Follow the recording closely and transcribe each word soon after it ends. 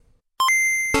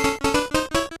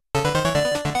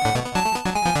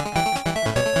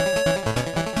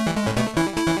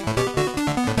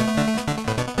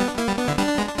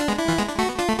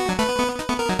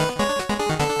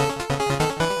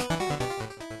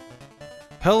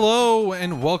Hello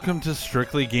and welcome to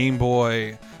Strictly Game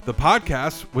Boy, the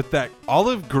podcast with that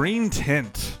olive green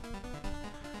tint.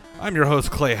 I'm your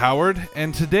host Clay Howard,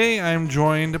 and today I'm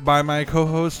joined by my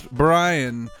co-host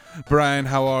Bryan. Bryan,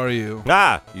 how are you?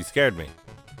 You scared me.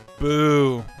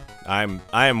 Boo. I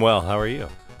am well. How are you?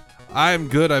 I'm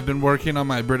good. I've been working on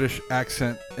my British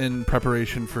accent in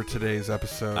preparation for today's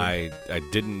episode. I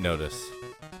didn't notice.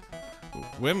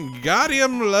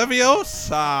 Wingardium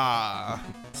Leviosa.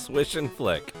 Swish and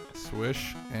flick.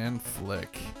 Swish and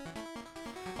flick.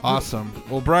 Awesome.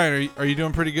 Well, Bryan, are you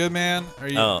doing pretty good, man? Are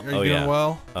you doing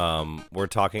well? We're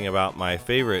talking about my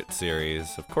favorite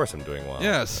series. Of course, I'm doing well.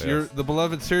 Yes, you're the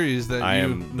beloved series that I you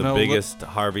am the know. biggest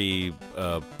Harvey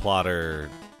Plotter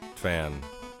fan.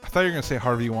 I thought you were gonna say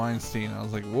Harvey Weinstein. I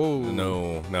was like, whoa.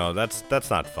 No, that's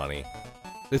not funny.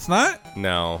 It's not?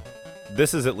 No,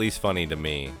 this is at least funny to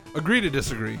me. Agree to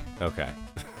disagree. Okay.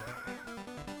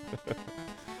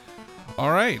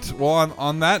 All right. Well,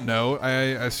 on that note, I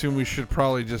assume we should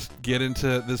probably just get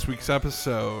into this week's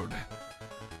episode.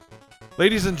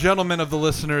 Ladies and gentlemen of the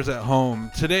listeners at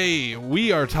home, today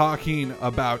we are talking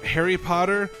about Harry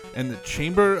Potter and the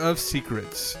Chamber of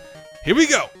Secrets. Here we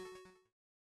go.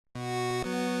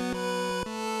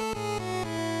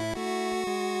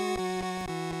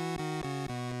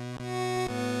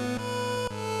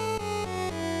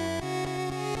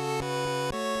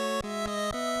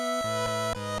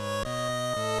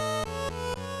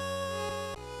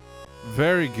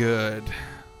 Very good.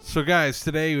 So guys,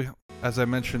 today, as I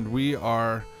mentioned, we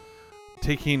are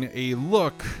taking a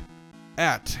look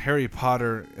at Harry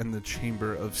Potter and the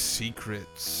Chamber of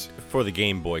Secrets. For the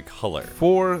Game Boy Color.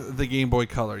 For the Game Boy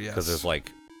Color, yes. Because there's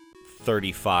like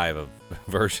 35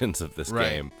 versions of this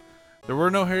game. There were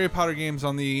no Harry Potter games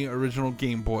on the original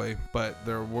Game Boy, but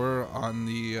there were on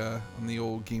the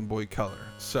old Game Boy Color.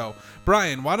 So,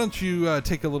 Bryan, why don't you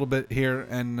take a little bit here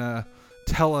and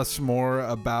tell us more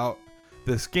about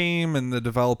this game and the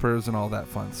developers and all that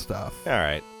fun stuff. All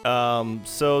right.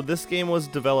 So this game was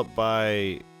developed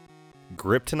by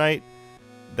Kryptonite.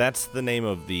 That's the name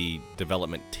of the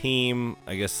development team.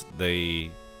 I guess they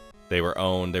were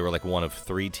owned. They were like one of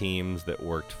 3 teams that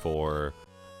worked for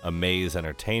Amaze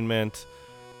Entertainment,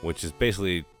 which is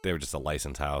basically they were just a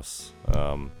license house.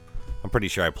 I'm pretty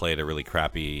sure I played a really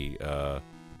crappy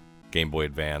Game Boy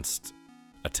Advanced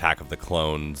Attack of the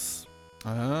Clones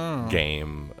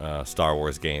game, Star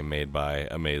Wars game made by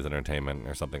Amaze Entertainment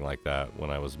or something like that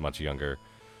when I was much younger.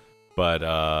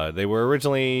 But they were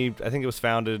originally, I think it was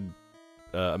founded,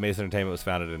 Amaze Entertainment was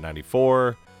founded in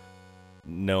 94,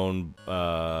 known,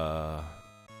 I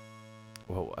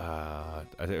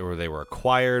think they were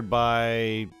acquired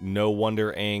by No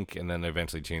Wonder Inc., and then they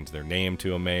eventually changed their name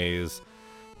to Amaze,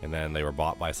 and then they were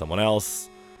bought by someone else,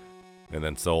 and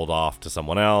then sold off to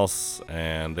someone else,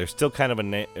 and they're still kind of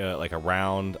like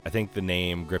around. I think the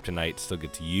name Kryptonite still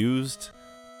gets used,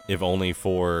 if only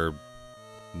for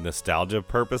nostalgia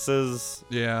purposes.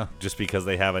 Yeah. Just because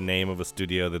they have a name of a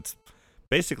studio that's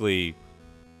basically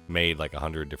made like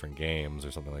 100 different games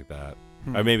or something like that.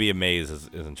 Or maybe Amaze is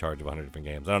in charge of 100 different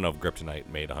games. I don't know if Kryptonite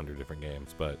made 100 different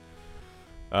games, but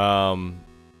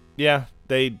like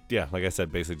I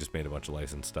said, basically just made a bunch of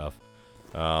licensed stuff.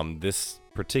 This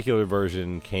particular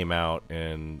version came out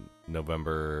in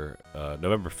November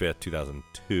 5th,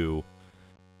 2002.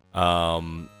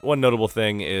 One notable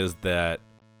thing is that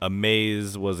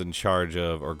Amaze was in charge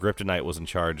of, or Kryptonite was in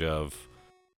charge of,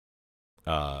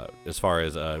 as far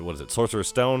as, Sorcerer's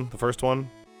Stone, the first one?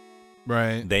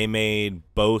 Right. They made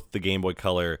both the Game Boy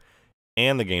Color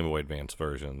and the Game Boy Advance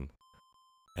version.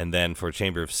 And then for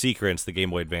Chamber of Secrets, the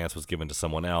Game Boy Advance was given to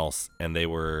someone else, and they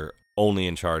were only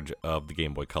in charge of the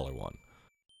Game Boy Color one.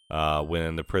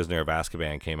 When The Prisoner of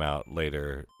Azkaban came out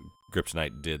later,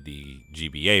 Kryptonite did the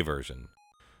GBA version.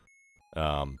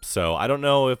 So I don't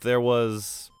know if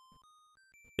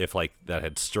like that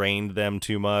had strained them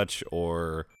too much,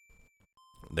 or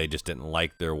they just didn't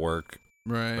like their work,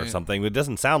 right, or something. It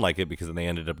doesn't sound like it, because then they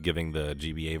ended up giving the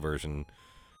GBA version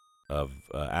of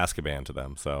Azkaban to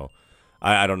them. So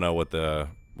I don't know what the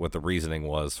reasoning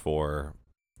was for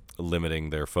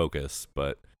limiting their focus,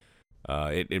 but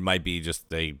it might be just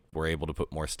they were able to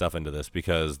put more stuff into this,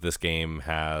 because this game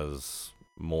has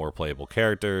more playable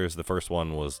characters. The first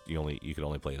one was you could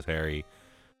only play as Harry.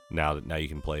 Now you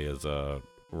can play as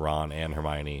Ron and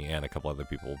Hermione and a couple other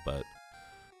people. But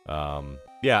I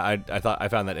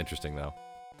found that interesting though.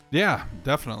 Yeah,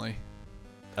 definitely.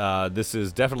 This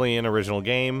is definitely an original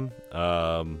game.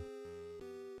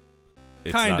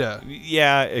 Kinda.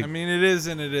 Yeah. I mean, it is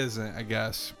and it isn't, I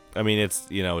guess. I mean, it's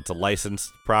a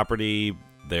licensed property.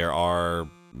 There are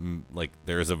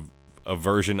there's a a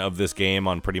version of this game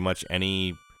on pretty much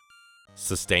any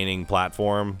sustaining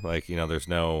platform. Like, there's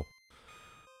no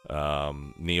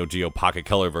Neo Geo Pocket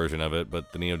Color version of it,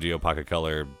 but the Neo Geo Pocket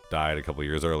Color died a couple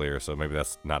years earlier, so maybe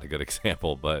that's not a good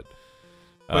example. But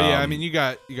yeah, I mean, you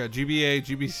got GBA,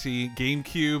 GBC,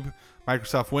 GameCube,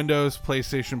 Microsoft Windows,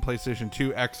 PlayStation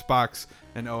 2, Xbox,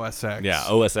 and OS X. Yeah,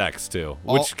 OS X too,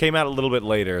 which came out a little bit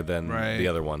later than the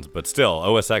other ones, but still,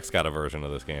 OS X got a version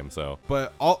of this game. So,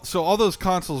 but all those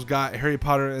consoles got Harry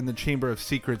Potter and the Chamber of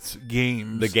Secrets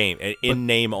games. The game in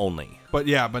name only. But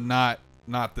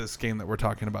not this game that we're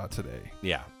talking about today.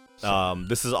 Yeah. So.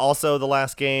 This is also the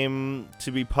last game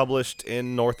to be published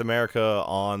in North America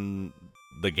on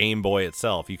the Game Boy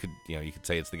itself. You could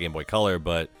say it's the Game Boy Color,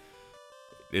 but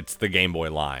it's the Game Boy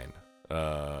line.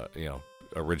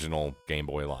 Original Game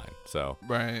Boy line. So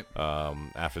right.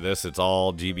 After this, it's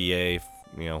all GBA.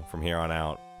 From here on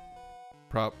out.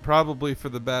 Probably for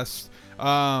the best.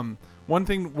 One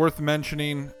thing worth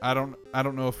mentioning, I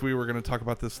don't know if we were going to talk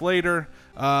about this later.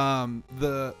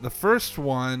 The first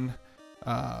one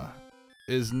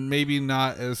is maybe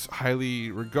not as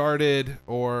highly regarded,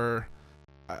 or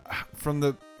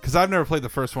because I've never played the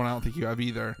first one. I don't think you have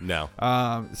either. No.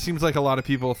 It seems like a lot of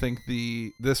people think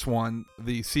this one,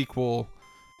 the sequel,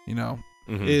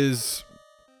 is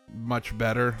much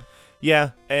better.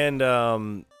 Yeah,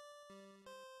 and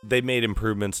they made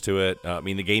improvements to it.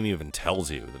 The game even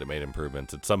tells you that it made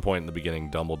improvements. At some point in the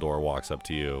beginning, Dumbledore walks up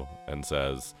to you and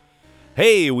says,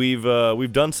 "Hey, we've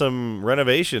done some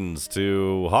renovations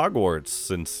to Hogwarts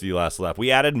since you last left.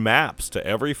 We added maps to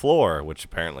every floor," which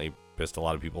apparently pissed a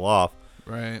lot of people off.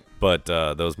 Right. But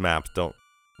those maps don't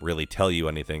really tell you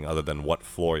anything other than what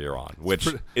floor you're on, which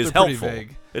is they're helpful.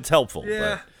 Vague. It's helpful.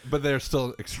 Yeah, but they're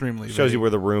still extremely vague. Shows you where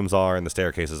the rooms are and the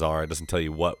staircases are. It doesn't tell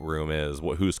you what room is,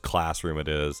 whose classroom it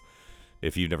is.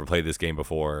 If you've never played this game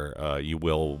before, you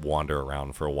will wander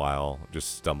around for a while,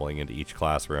 just stumbling into each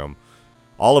classroom,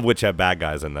 all of which have bad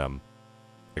guys in them,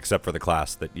 except for the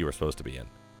class that you were supposed to be in.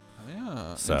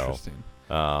 Yeah, so, interesting.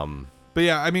 But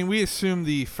yeah, I mean, we assume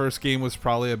the first game was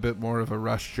probably a bit more of a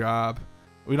rush job.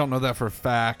 We don't know that for a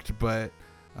fact, but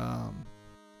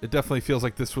it definitely feels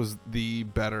like this was the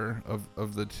better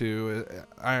of the two.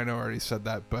 I know I already said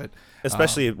that, but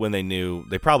especially when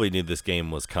they probably knew this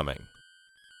game was coming.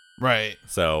 Right.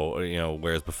 So,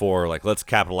 whereas before, like, let's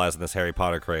capitalize on this Harry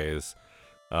Potter craze.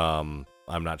 I'm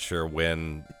not sure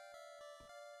when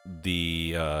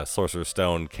the Sorcerer's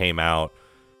Stone came out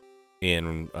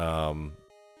in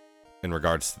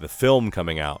regards to the film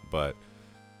coming out, but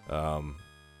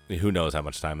who knows how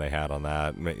much time they had on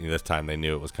that. This time they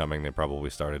knew it was coming. They probably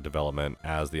started development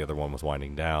as the other one was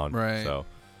winding down. Right. So,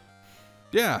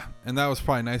 yeah, and that was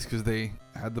probably nice because they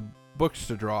had the books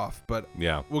to draw off. But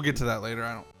yeah, we'll get to that later.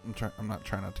 I'm not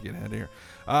trying not to get ahead here.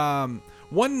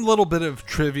 One little bit of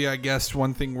trivia, I guess.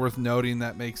 One thing worth noting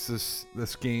that makes this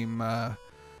game, I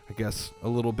guess, a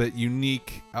little bit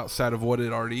unique outside of what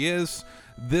it already is.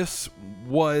 This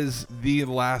was the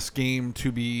last game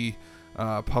to be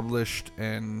published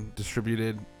and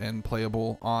distributed and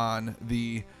playable on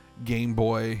the Game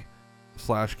Boy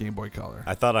 / Game Boy Color.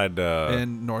 I thought I'd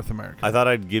in North America. I thought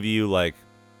I'd give you like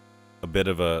a bit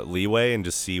of a leeway and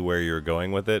just see where you're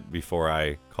going with it before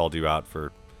I called you out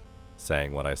for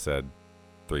saying what I said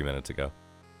 3 minutes ago.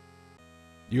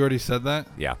 You already said that?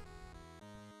 Yeah.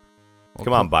 Well,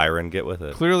 come on, Byron, get with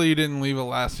it. Clearly, you didn't leave a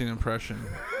lasting impression.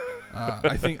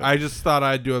 I just thought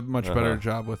I'd do a much better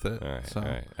job with it. All right, so. all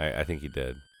right. I think you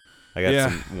did. I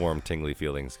got some warm, tingly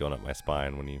feelings going up my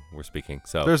spine when you were speaking.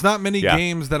 So there's not many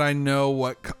games that I know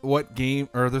what game,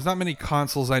 or there's not many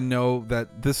consoles I know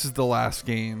that this is the last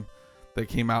game that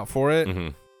came out for it.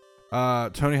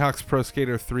 Mm-hmm. Tony Hawk's Pro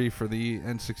Skater 3 for the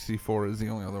N64 is the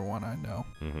only other one I know.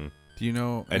 Mm-hmm. Do you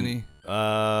know any?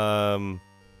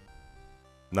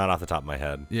 Not off the top of my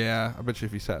head. Yeah, I bet you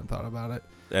if you sat and thought about it.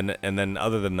 And then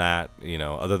other than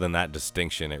that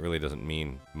distinction, it really doesn't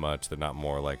mean much. They're not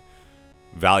more like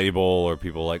valuable or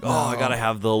people like, I gotta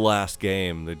have the last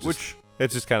game.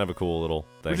 It's just kind of a cool little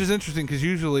thing. Which is interesting because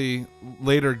usually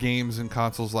later games in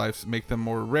consoles' lives make them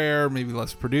more rare, maybe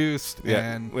less produced,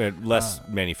 and less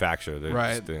manufactured.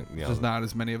 Right, there's not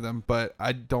as many of them. But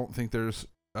I don't think there's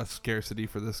a scarcity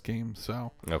for this game,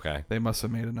 so okay, they must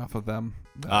have made enough of them.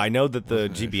 I know that the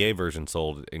GBA version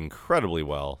sold incredibly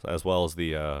well as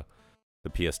the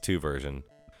PS2 version.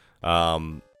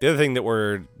 The other thing that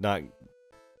we're not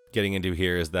getting into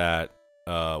here is that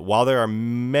while there are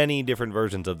many different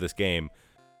versions of this game,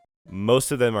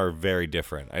 most of them are very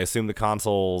different. I assume the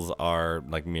consoles are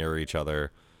like mirror each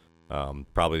other.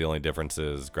 Probably the only difference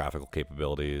is graphical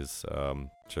capabilities.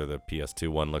 Sure, the PS2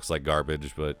 one looks like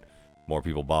garbage, but more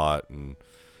people bought, and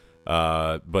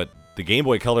But the Game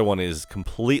Boy Color one is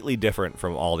completely different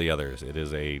from all the others. It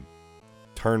is a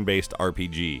turn-based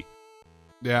RPG.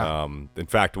 Yeah. In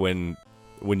fact, when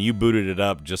you booted it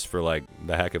up just for like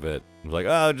the heck of it, I was like,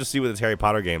 oh, just see what this Harry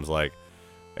Potter game's like,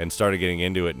 and started getting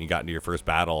into it, and you got into your first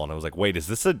battle, and I was like, wait, is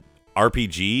this a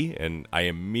RPG? And I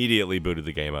immediately booted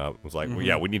the game up. I was like, well,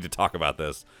 yeah, we need to talk about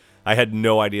this. I had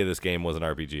no idea this game was an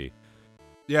RPG.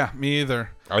 Yeah, me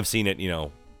either. I've seen it,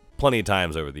 plenty of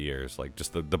times over the years, like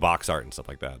just the box art and stuff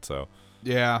like that. So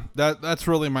yeah, that's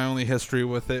really my only history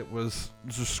with it, was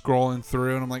just scrolling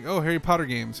through, and I'm like, oh, Harry Potter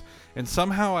games, and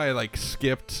somehow I like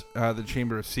skipped the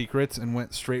Chamber of Secrets and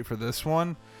went straight for this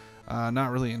one,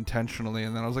 not really intentionally,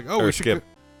 and then I was like, oh, we should skip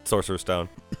Sorcerer's Stone.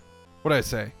 What'd I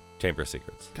say? Chamber of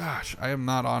Secrets. Gosh, I am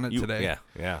not on it today.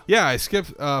 Yeah. I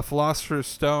skipped Philosopher's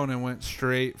Stone and went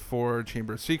straight for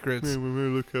Chamber of Secrets.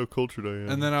 Look how cultured I am.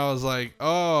 And then I was like,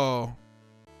 oh,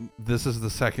 this is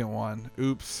the second one.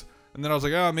 Oops. And then I was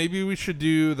like, oh, maybe we should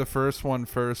do the first one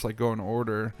first, like go in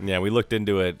order. Yeah, we looked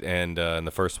into it, and in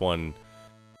the first one,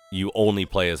 you only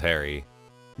play as Harry.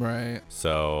 Right.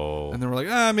 So. And then we're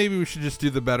like, maybe we should just do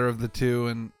the better of the two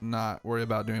and not worry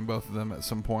about doing both of them at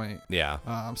some point.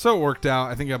 Yeah. So it worked out.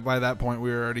 I think by that point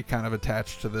we were already kind of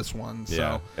attached to this one. Yeah.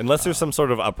 So, unless there's some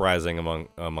sort of uprising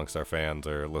amongst our fans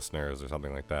or listeners or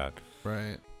something like that.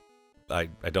 Right. I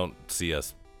don't see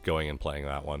us going and playing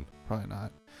that one. Probably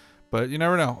not. But you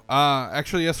never know.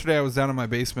 Actually, yesterday I was down in my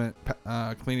basement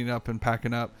cleaning up and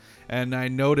packing up, and I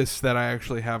noticed that I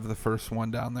actually have the first one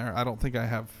down there. I don't think I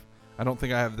have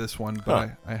this one,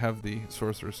 but I have the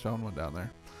Sorcerer's Stone one down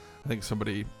there. I think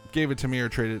somebody gave it to me or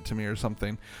traded it to me or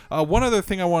something. One other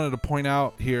thing I wanted to point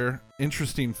out here,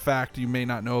 interesting fact you may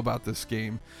not know about this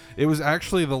game. It was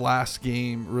actually the last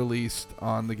game released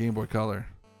on the Game Boy Color.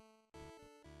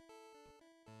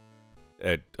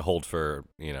 It hold for,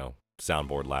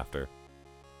 soundboard laughter.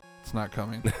 It's not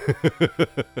coming.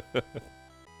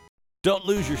 Don't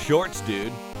lose your shorts,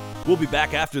 dude. We'll be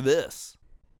back after this.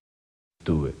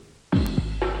 Do it.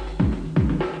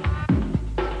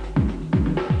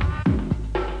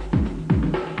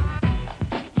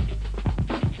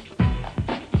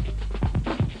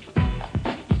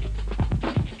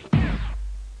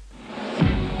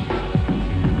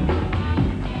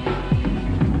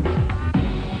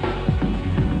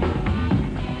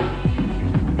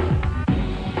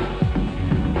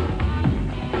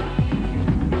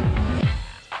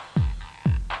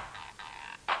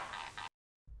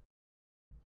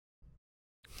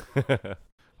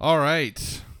 All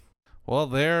right. Well,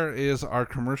 there is our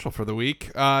commercial for the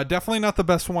week. Definitely not the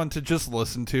best one to just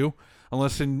listen to,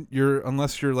 unless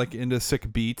you're like into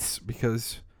sick beats,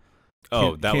 because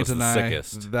that was the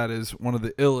sickest. That is one of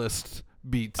the illest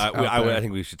beats. I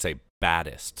think we should say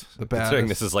baddest. The baddest. Considering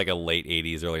this is like a late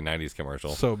 '80s, early '90s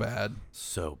commercial. So bad.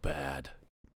 So bad.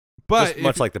 But just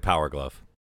much like the Power Glove.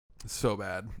 So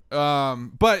bad.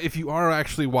 But if you are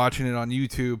actually watching it on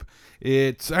YouTube,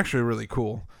 it's actually really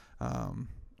cool.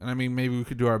 And I mean, maybe we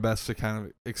could do our best to kind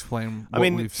of explain what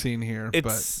we've seen here.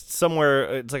 It's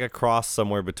like a cross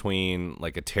somewhere between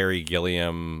like a Terry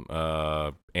Gilliam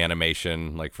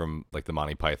animation, like from like the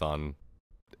Monty Python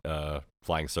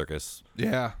Flying Circus.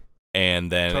 Yeah.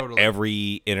 And then totally.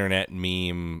 Every internet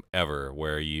meme ever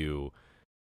where you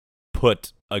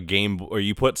put a game or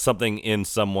you put something in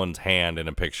someone's hand in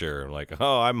a picture, like,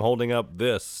 oh, I'm holding up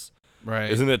this. Right.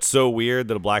 Isn't it so weird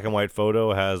that a black and white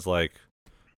photo has like,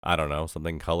 I don't know,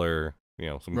 something color,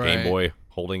 some Game Boy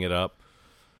holding it up.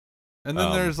 And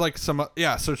then there's like so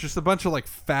it's just a bunch of like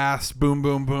fast boom,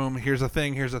 boom, boom. Here's a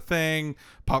thing.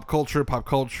 Pop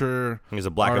culture. Here's a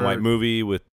black and white movie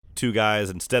with two guys.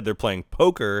 Instead, they're playing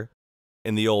poker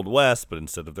in the Old West, but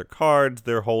instead of their cards,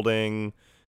 they're holding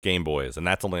Game Boys. And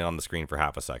that's only on the screen for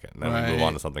half a second. And then we move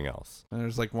on to something else. And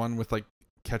there's like one with like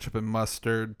ketchup and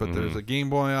mustard, but there's a Game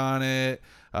Boy on it.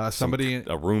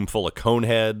 A room full of cone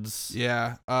heads.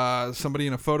 Yeah. Somebody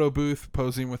in a photo booth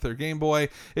posing with their Game Boy.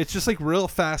 It's just like real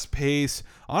fast pace.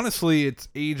 Honestly, it's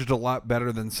aged a lot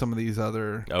better than some of these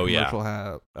other commercial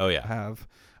have.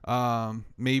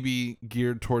 Maybe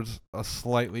geared towards a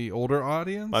slightly older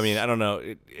audience. I mean, I don't know.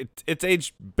 It's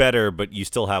aged better, but you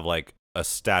still have like a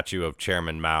statue of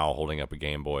Chairman Mao holding up a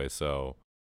Game Boy, so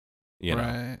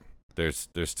know, there's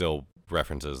still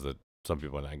references that some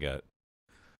people might not get.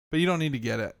 But you don't need to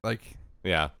get it,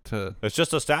 it's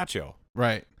just a statue.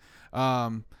 Right.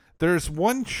 There's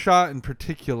one shot in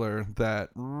particular that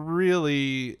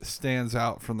really stands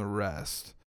out from the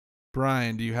rest.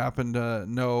 Brian, do you happen to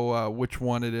know which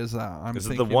one it is? Is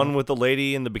it the one with the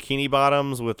lady in the bikini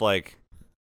bottoms with like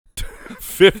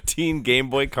 15 Game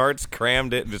Boy carts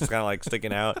crammed it and just kind of like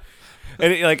sticking out?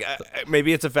 And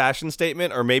maybe it's a fashion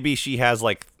statement, or maybe she has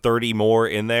like 30 more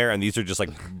in there, and these are just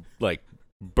like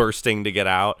bursting to get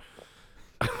out.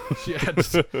 She had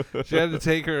to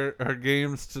take her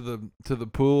games to the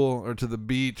pool or to the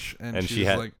beach, and she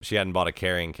hadn't bought a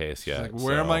carrying case yet. Like,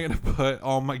 where am I going to put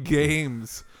all my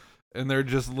games? And they're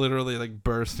just literally like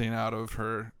bursting out of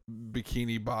her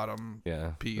bikini bottom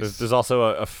piece. There's also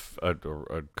a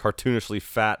cartoonishly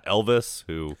fat Elvis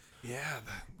who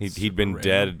he'd been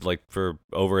dead like for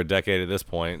over a decade at this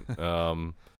point.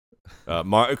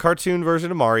 A cartoon version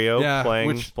of Mario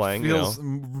playing feels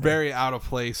very out of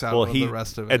place of the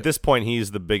rest of it. At this point,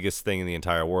 he's the biggest thing in the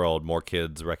entire world. More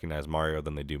kids recognize Mario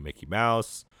than they do Mickey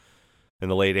Mouse in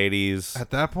the late 80s. At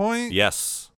that point?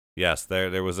 Yes.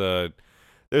 There was a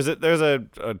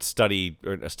study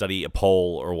a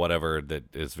poll or whatever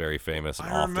that is very famous and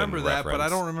I remember often that, referenced. but I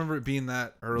don't remember it being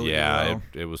that early. Yeah,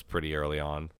 it was pretty early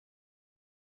on.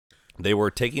 They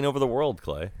were taking over the world,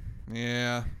 Clay.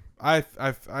 Yeah. I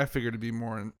figured it'd be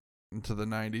more into the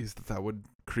 90s that would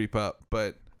creep up,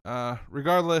 but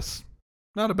regardless,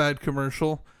 not a bad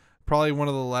commercial. Probably one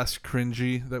of the less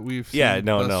cringy that we've seen. Yeah,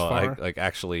 no, far. I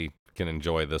actually can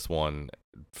enjoy this one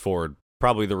for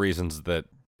probably the reasons that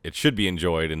it should be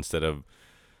enjoyed instead of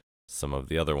some of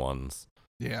the other ones.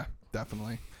 Yeah,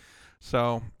 definitely.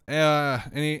 So,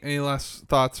 any last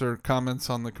thoughts or comments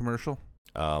on the commercial?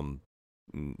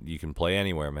 You can play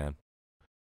anywhere, man.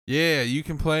 Yeah, you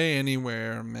can play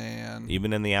anywhere, man.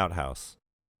 Even in the outhouse.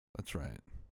 That's right.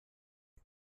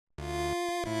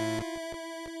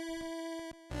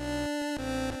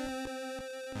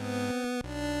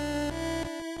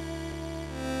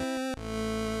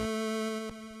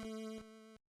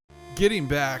 Getting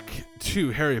back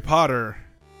to Harry Potter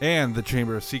and the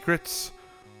Chamber of Secrets,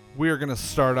 we are going to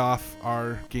start off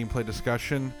our gameplay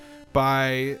discussion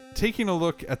by taking a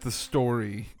look at the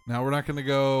story. Now, we're not going to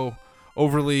go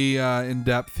overly in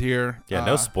depth here. Yeah,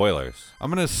 no spoilers. I'm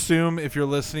going to assume if you're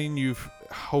listening, you've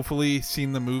hopefully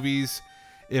seen the movies.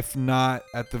 If not,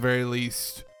 at the very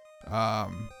least,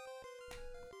 read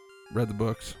the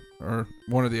books or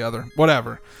one or the other.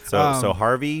 Whatever. So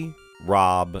Harvey,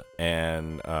 Rob,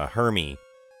 and Hermie.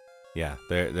 Yeah,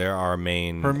 they're our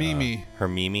main... Hermie.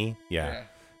 Yeah.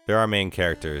 They're our main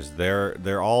characters.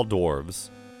 They're all dwarves.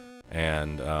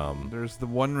 And there's the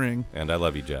One Ring. And I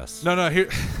love you, Jess. No, here...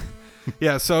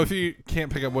 Yeah, so if you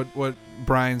can't pick up what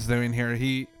Brian's doing here,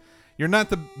 you're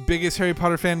not the biggest Harry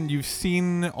Potter fan. You've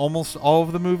seen almost all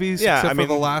of the movies, except for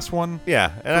the last one.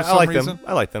 Yeah, and I like them.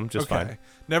 I like them just fine.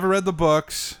 Never read the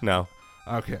books. No.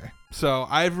 Okay. So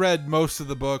I've read most of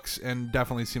the books and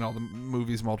definitely seen all the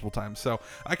movies multiple times. So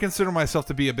I consider myself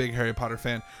to be a big Harry Potter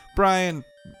fan. Brian,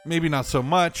 maybe not so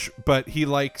much, but he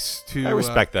likes to... I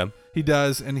respect them. He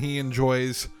does, and he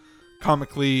enjoys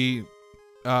comically...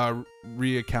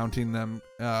 reaccounting them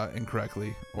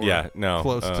incorrectly. Or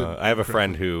close to I have a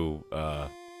friend who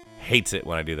hates it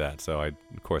when I do that, so of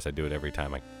course I do it every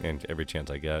time and every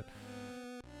chance I get.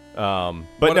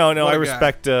 I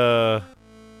respect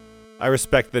I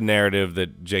respect the narrative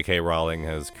that J.K. Rowling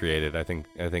has created. I think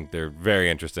they're very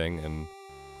interesting, and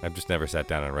I've just never sat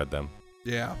down and read them.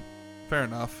 Yeah, fair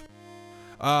enough.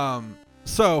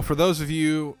 So for those of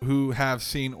you who have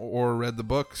seen or read the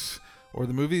books or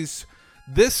the movies,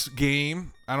 this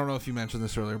game, I don't know if you mentioned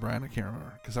this earlier, Brian. I can't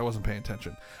remember because I wasn't paying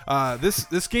attention.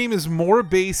 This game is more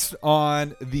based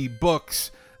on the books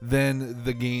than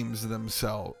the games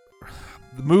themselves.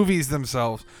 The movies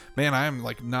themselves. Man, I am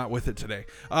like not with it today.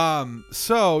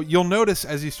 So you'll notice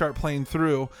as you start playing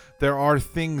through, there are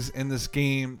things in this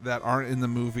game that aren't in the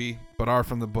movie but are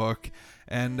from the book,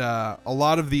 and a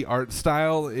lot of the art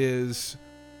style is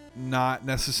not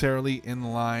necessarily in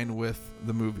line with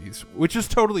the movies, which is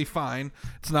totally fine.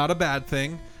 It's not a bad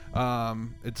thing.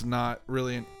 It's not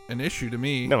really an issue to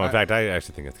me. No, in fact, I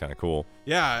actually think it's kind of cool.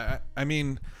 Yeah, I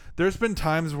mean, there's been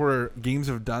times where games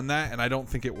have done that, and I don't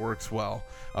think it works well.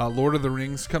 Lord of the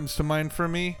Rings comes to mind for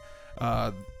me.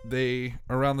 They,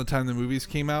 around the time the movies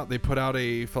came out, they put out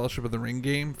a Fellowship of the Ring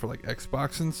game for like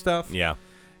Xbox and stuff. Yeah.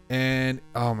 And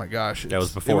oh my gosh, that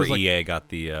was before EA got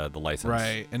the license,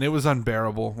 right? And it was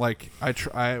unbearable. Like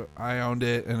I owned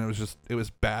it, and it was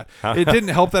bad. It didn't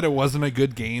help that it wasn't a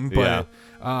good game, but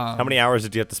how many hours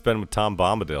did you have to spend with Tom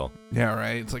Bombadil? Yeah,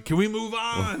 right. It's like, can we move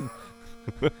on?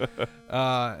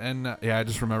 I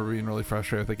just remember being really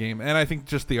frustrated with the game, and I think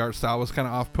just the art style was kind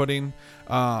of off-putting.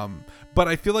 But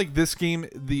I feel like this game,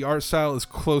 the art style is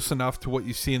close enough to what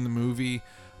you see in the movie.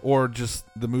 Or just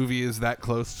the movie is that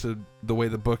close to the way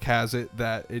the book has it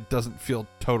that it doesn't feel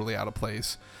totally out of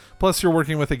place. Plus, you're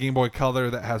working with a Game Boy Color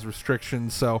that has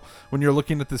restrictions, so when you're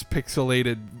looking at this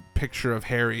pixelated picture of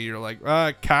Harry, you're like,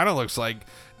 it kind of looks like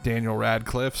Daniel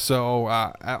Radcliffe. So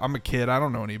I'm a kid. I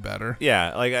don't know any better.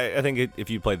 Yeah, like I think if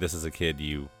you played this as a kid,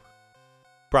 you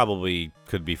probably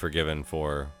could be forgiven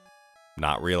for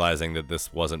not realizing that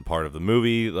this wasn't part of the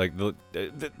movie. Like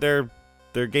they're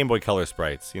Game Boy Color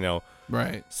sprites, you know.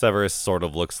 Right. Severus sort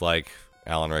of looks like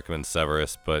Alan Rickman's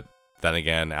Severus, but then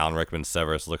again, Alan Rickman's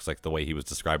Severus looks like the way he was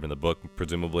described in the book,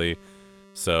 presumably.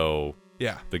 So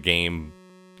Yeah. the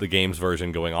game's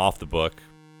version going off the book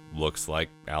looks like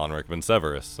Alan Rickman's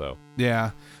Severus. So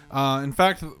Yeah. In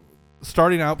fact,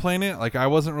 starting out playing it, like I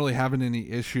wasn't really having any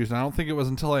issues. And I don't think it was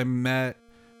until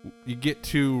you get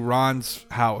to Ron's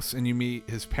house and you meet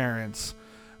his parents,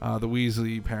 the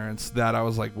Weasley parents, that I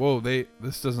was like, whoa,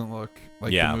 this doesn't look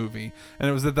like the movie. And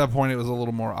it was at that point it was a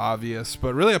little more obvious.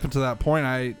 But really up until that point,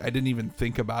 I didn't even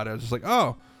think about it. I was just like,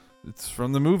 oh, it's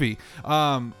from the movie.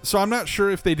 So I'm not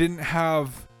sure if they didn't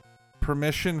have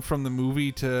permission from the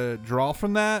movie to draw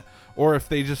from that, or if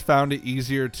they just found it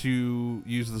easier to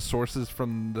use the sources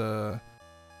from the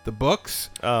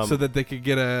books so that they could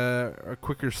get a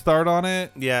quicker start on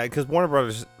it. Yeah, because Warner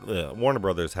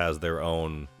Brothers has their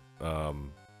own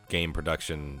game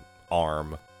production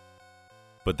arm,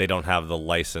 but they don't have the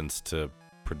license to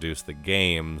produce the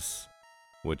games,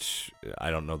 which I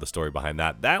don't know the story behind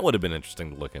that. That would have been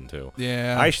interesting to look into.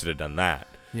 Yeah. I should have done that.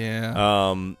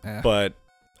 Yeah. But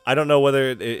I don't know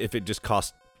if it just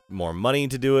cost more money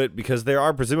to do it, because there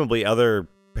are presumably other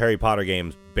Harry Potter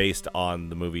games based on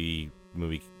the movie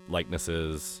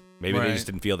likenesses. Maybe they just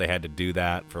didn't feel they had to do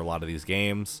that for a lot of these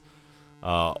games.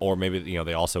 Or maybe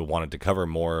they also wanted to cover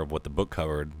more of what the book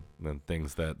covered than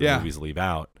things that the movies leave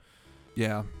out.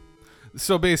 Yeah.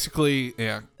 So basically,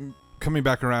 coming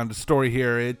back around to story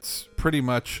here, it's pretty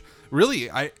much really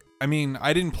I mean,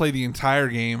 I didn't play the entire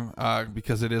game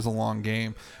because it is a long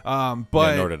game.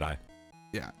 But nor did I.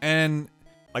 Yeah, and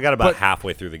I got about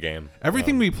halfway through the game.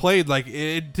 Everything we played, like,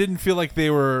 it didn't feel like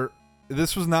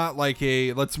this was not like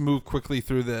a let's move quickly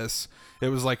through this. It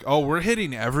was like, oh, we're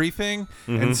hitting everything,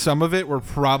 and some of it we're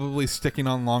probably sticking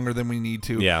on longer than we need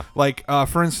to. Yeah. Like,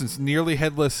 for instance, Nearly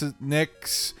Headless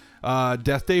Nick's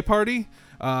Death Day Party.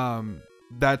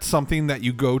 That's something that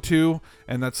you go to,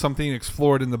 and that's something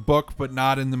explored in the book, but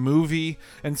not in the movie.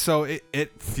 And so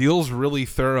it feels really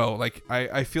thorough. Like,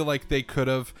 I feel like they could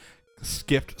have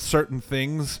skipped certain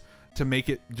things to make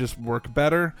it just work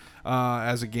better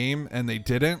as a game, and they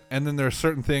didn't. And then there are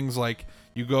certain things like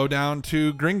you go down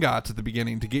to Gringotts at the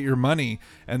beginning to get your money,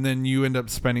 and then you end up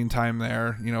spending time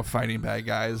there, fighting bad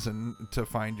guys and to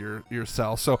find your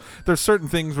cell. So there's certain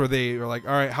things where they are like,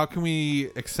 all right, how can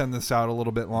we extend this out a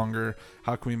little bit longer?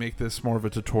 How can we make this more of a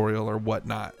tutorial or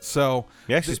whatnot? So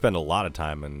you actually spend a lot of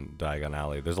time in Diagon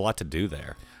Alley. There's a lot to do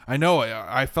there. I know.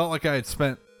 I felt like I had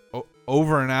spent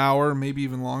over an hour, maybe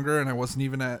even longer, and I wasn't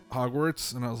even at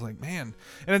Hogwarts, and I was like, man.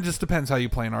 And it just depends how you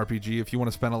play an RPG. If you want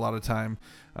to spend a lot of time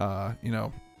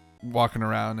walking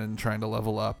around and trying to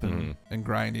level up and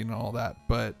grinding and all that,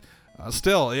 but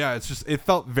still, yeah, it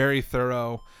felt very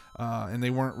thorough, and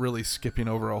they weren't really skipping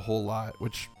over a whole lot,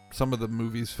 which some of the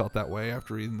movies felt that way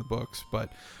after reading the books.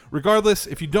 But regardless,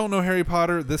 if you don't know Harry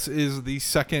Potter, this is the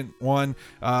second one,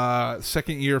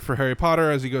 second year for Harry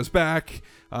Potter as he goes back.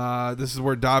 This is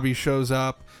where Dobby shows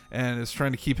up and is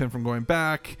trying to keep him from going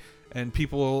back, and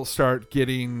people start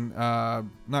getting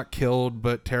not killed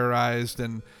but terrorized,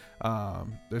 and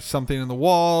there's something in the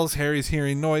walls. Harry's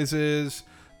hearing noises.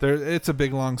 It's a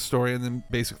big long story, and then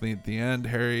basically at the end,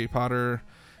 Harry Potter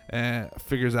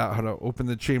figures out how to open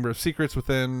the Chamber of Secrets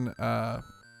within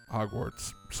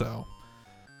Hogwarts. So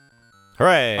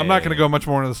hooray! I'm not going to go much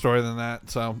more into the story than that,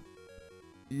 so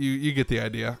you get the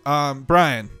idea.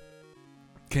 Brian,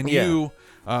 can you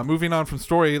moving on from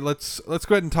story, let's go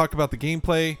ahead and talk about the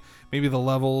gameplay, maybe the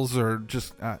levels, or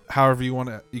just however you want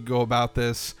to go about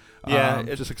this.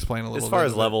 Just explain a little bit. As far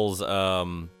as levels,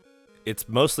 it's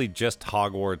mostly just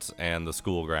Hogwarts and the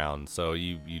school ground. So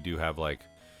you do have like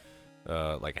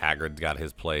Hagrid's got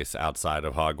his place outside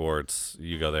of Hogwarts.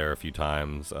 You go there a few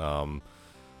times.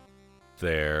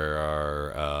 There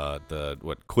are the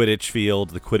Quidditch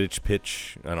field, the Quidditch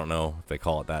pitch. I don't know if they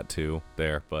call it that too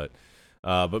there, but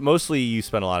mostly you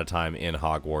spend a lot of time in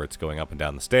Hogwarts, going up and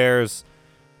down the stairs,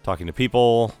 talking to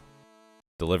people,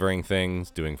 delivering things,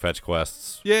 doing fetch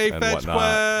quests. Yay, and fetch whatnot.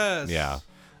 quests! Yeah.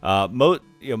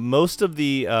 Most of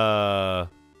the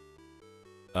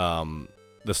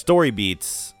story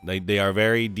beats, they are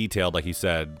very detailed, like you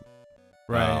said.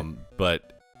 Right.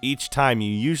 But each time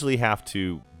you usually have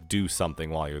to do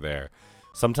something while you're there.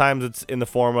 Sometimes it's in the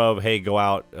form of, hey, go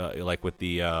out, like with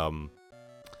the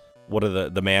what are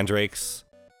the mandrakes?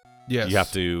 Yes. You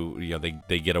have to,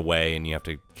 they get away and you have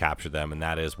to capture them, and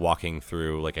that is walking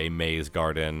through like a maze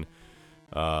garden,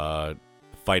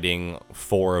 fighting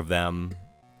 4 of them,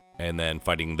 and then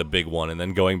fighting the big one, and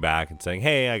then going back and saying,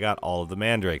 hey, I got all of the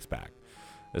mandrakes back.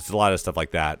 There's a lot of stuff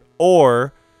like that.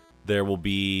 Or there will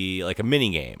be like a mini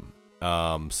game.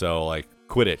 So like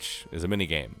Quidditch is a mini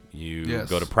game. You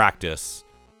go to practice,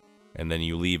 and then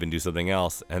you leave and do something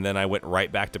else. And then I went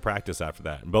right back to practice after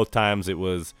that. And both times it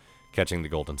was catching the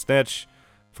golden snitch.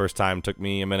 First time took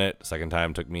me a minute. Second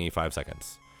time took me 5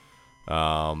 seconds.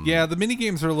 Yeah, the mini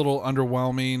games are a little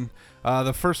underwhelming.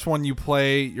 The first one you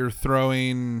play, you're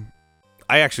throwing.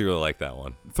 I actually really like that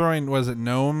one. Was it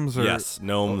gnomes? Or? Yes,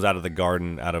 gnomes out of the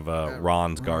garden, out of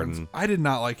Ron's garden. I did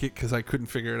not like it because I couldn't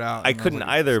figure it out. I couldn't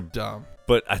either. Dumb.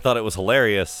 But I thought it was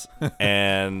hilarious,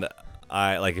 and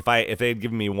I like if they had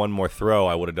given me one more throw,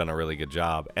 I would have done a really good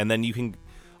job. And then you can,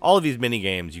 all of these mini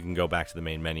games, you can go back to the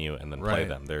main menu and then play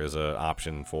them. There is an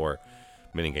option for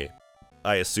mini game.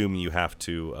 I assume you have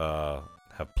to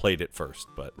have played it first,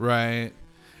 but right.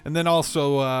 And then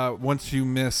also, once you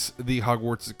miss the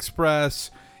Hogwarts Express,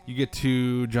 you get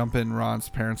to jump in Ron's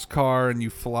parents' car and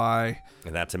you fly.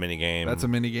 And that's a mini game. That's a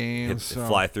mini game.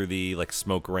 Fly through the like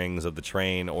smoke rings of the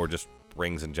train, or just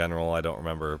rings in general. I don't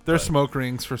remember. There's smoke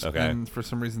rings and for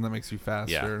some reason that makes you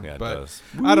faster. Yeah, but it does.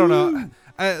 I don't know.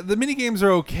 The mini games are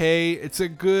okay. It's a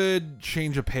good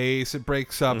change of pace. It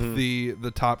breaks up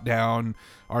the top down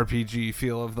RPG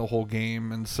feel of the whole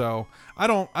game, and so I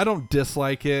don't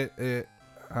dislike it.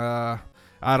 I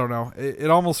don't know. It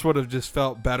almost would have just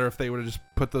felt better if they would have just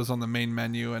put those on the main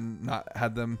menu and not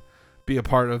had them be a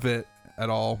part of it at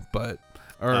all,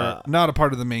 not a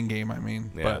part of the main game. I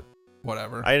mean, but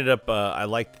whatever. I ended up. I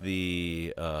liked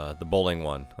the bowling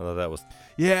one. I thought that was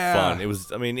fun. It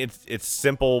was. I mean, it's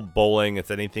simple bowling.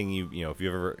 It's anything you know. If you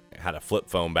ever had a flip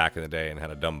phone back in the day and had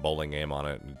a dumb bowling game on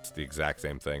it, it's the exact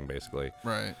same thing basically.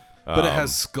 Right. But it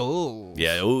has skulls.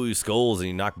 Yeah, skulls, and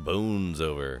you knock bones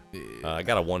over. I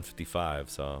got a 155,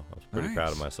 so I was pretty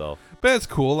proud of myself. But it's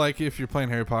cool. Like, if you're playing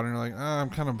Harry Potter and you're like, I'm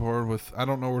kind of bored with, I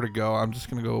don't know where to go. I'm just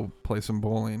going to go play some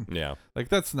bowling. Yeah. Like,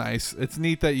 that's nice. It's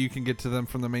neat that you can get to them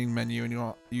from the main menu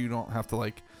and you don't have to,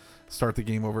 like, start the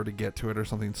game over to get to it or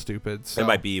something stupid. So. It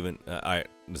might be even,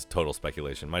 this is total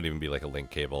speculation, might even be like a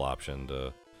link cable option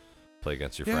to play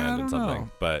against your friend and something.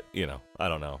 But, I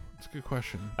don't know. That's a good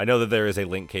question. I know that there is a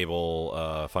link cable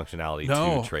functionality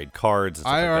to trade cards. And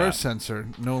IR like sensor,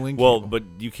 no link cable. cable. But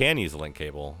you can use a link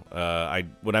cable.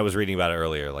 When I was reading about it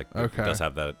earlier, it does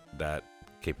have that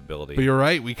capability. But you're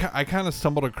right. I kind of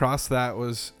stumbled across that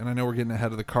and I know we're getting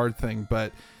ahead of the card thing,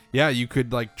 but yeah, you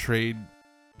could like trade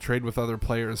with other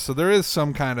players. So there is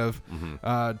some kind of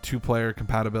 2-player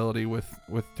compatibility with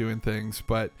doing things,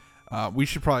 but we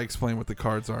should probably explain what the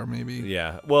cards are, maybe.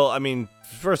 Yeah. Well, I mean,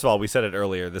 first of all, we said it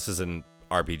earlier. This is an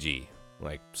RPG,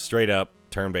 like straight up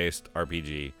turn-based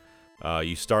RPG.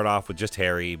 You start off with just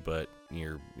Harry, but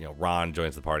Ron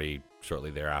joins the party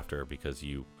shortly thereafter because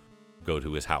you go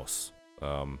to his house.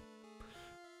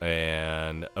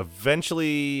 And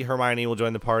eventually Hermione will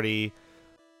join the party.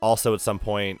 Also, at some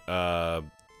point,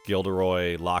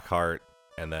 Gilderoy, Lockhart,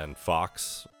 and then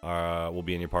Fox will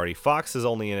be in your party. Fox is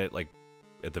only in it like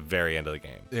at the very end of the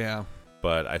game. Yeah.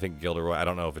 But I think Gilderoy, I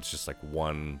don't know if it's just like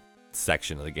one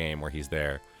section of the game where he's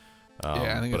there.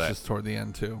 I think it's just toward the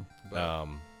end too.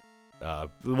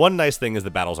 One nice thing is the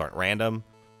battles aren't random.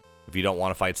 If you don't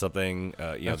want to fight something,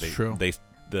 That's true.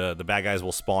 The bad guys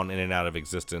will spawn in and out of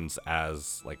existence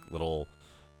as like little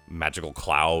magical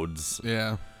clouds.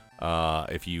 Yeah.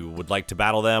 If you would like to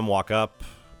battle them, walk up,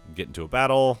 get into a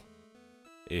battle.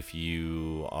 If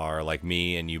you are like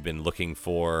me and you've been looking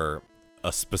for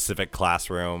a specific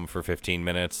classroom for 15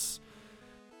 minutes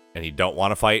and you don't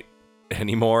want to fight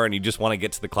anymore and you just want to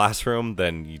get to the classroom,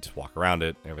 then you just walk around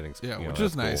it. Everything's which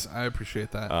is nice. Cool. I appreciate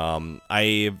that.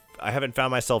 I never found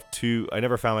myself too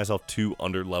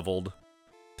underleveled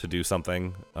to do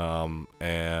something. And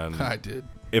I did.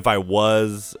 If I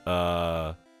was,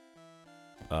 because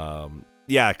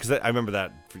I remember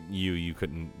that for you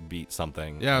couldn't beat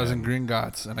something. Yeah, I was in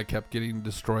Gringotts and I kept getting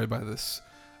destroyed by this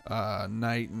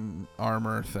knight and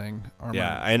armor thing.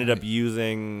 I ended up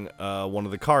using one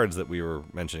of the cards that we were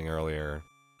mentioning earlier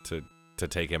to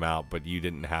take him out, but you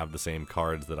didn't have the same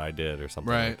cards that I did or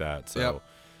something like that. So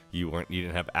you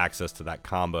didn't have access to that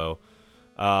combo.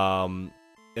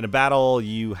 In a battle,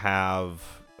 you have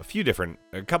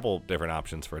a couple different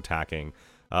options for attacking.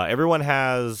 Everyone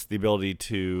has the ability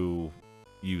to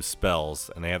use spells,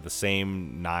 and they have the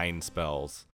same 9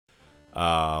 spells.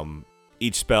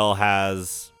 Each spell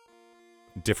has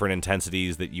different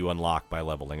intensities that you unlock by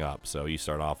leveling up. So you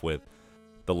start off with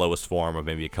the lowest form of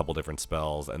maybe a couple different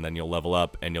spells, and then you'll level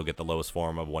up and you'll get the lowest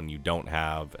form of one you don't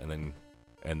have, and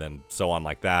then so on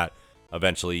like that.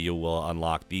 Eventually, you will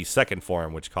unlock the second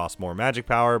form, which costs more magic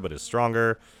power but is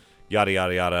stronger. Yada,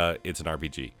 yada, yada. It's an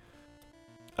RPG.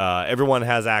 Everyone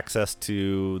has access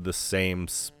to the same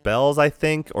spells, I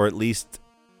think, or at least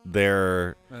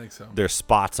I think so. their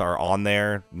spots are on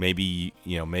there. Maybe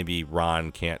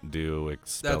Ron can't do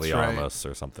Expelliarmus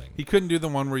or something. He couldn't do the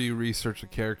one where you research a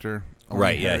character. Only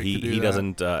Right, yeah, Harry could do he that.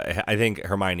 doesn't. I think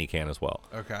Hermione can as well.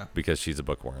 Okay. Because she's a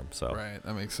bookworm. So Right,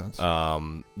 that makes sense.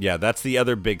 yeah, that's the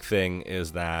other big thing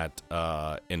is that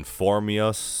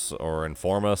Informus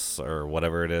or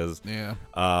whatever it is. Yeah.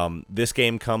 This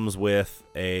game comes with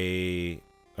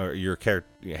your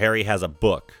character. Harry has a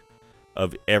book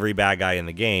of every bad guy in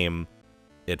the game.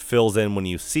 It fills in when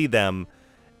you see them,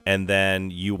 and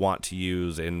then you want to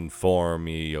use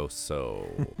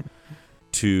Informioso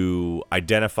to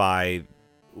identify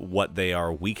what they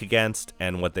are weak against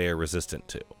and what they are resistant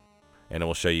to. And it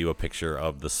will show you a picture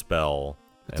of the spell.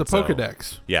 It's a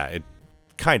Pokedex. Yeah, it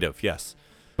kind of, yes.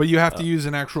 But you have to use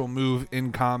an actual move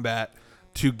in combat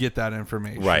to get that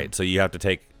information. Right, so you have to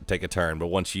take a turn. But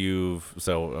once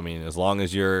as long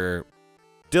as you're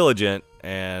diligent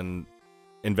and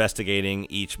investigating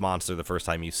each monster the first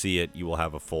time you see it, you will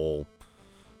have a full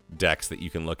dex that you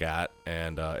can look at.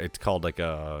 And it's called like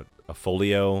a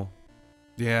folio.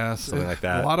 Yeah, something like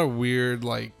that. A lot of weird,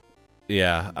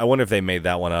 Yeah, I wonder if they made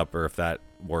that one up or if that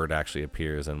word actually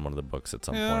appears in one of the books at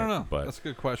some point. I don't know. But that's a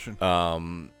good question.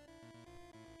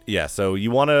 yeah, so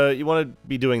you wanna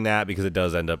be doing that because it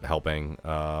does end up helping.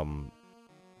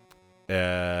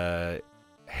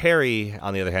 Harry,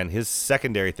 on the other hand, his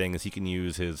secondary thing is he can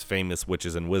use his famous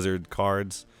witches and wizard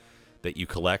cards that you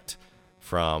collect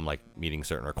from like meeting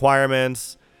certain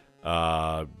requirements,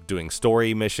 doing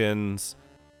story missions,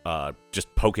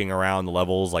 just poking around the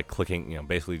levels, like clicking,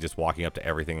 basically just walking up to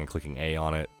everything and clicking A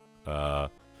on it.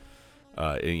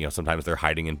 Sometimes they're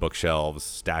hiding in bookshelves,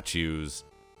 statues,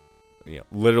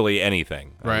 literally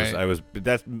anything. Right.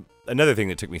 That's another thing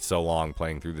that took me so long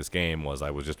playing through this game was I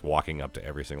was just walking up to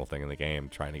every single thing in the game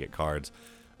trying to get cards.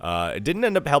 It didn't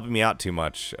end up helping me out too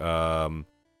much. I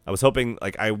was hoping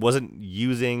I wasn't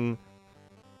using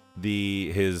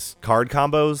his card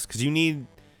combos because you need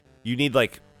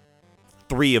like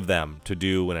 3 of them to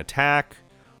do an attack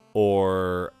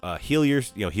or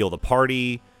heal the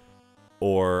party,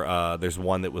 or there's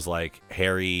one that was like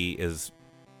Harry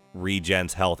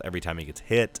regens health every time he gets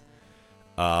hit.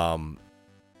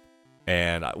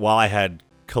 And while I had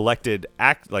collected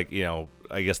I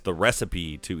guess the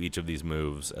recipe to each of these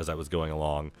moves as I was going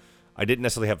along, I didn't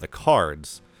necessarily have the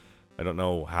cards. I don't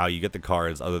know how you get the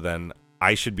cards other than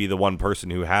I should be the one person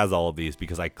who has all of these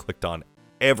because I clicked on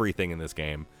everything in this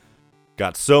game.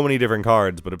 Got so many different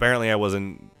cards, but apparently I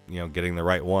wasn't, getting the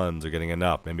right ones or getting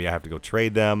enough. Maybe I have to go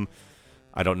trade them.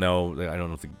 I don't know. I don't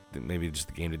know if maybe just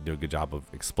the game didn't do a good job of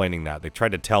explaining that. They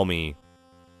tried to tell me,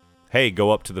 hey,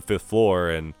 go up to the 5th floor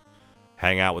and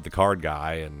hang out with the card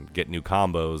guy and get new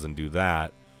combos and do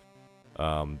that.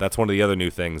 That's one of the other new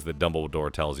things that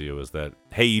Dumbledore tells you is that,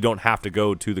 hey, you don't have to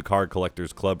go to the card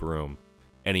collector's club room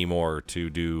anymore to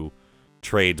do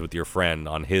trades with your friend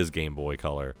on his Game Boy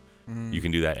Color. You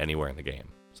can do that anywhere in the game.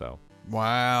 So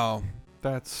wow,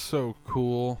 that's so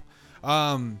cool.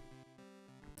 We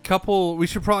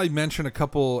should probably mention a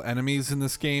couple enemies in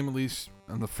this game, at least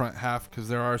on the front half, because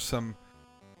there are some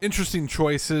interesting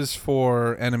choices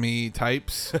for enemy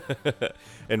types.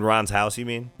 In Ron's house, you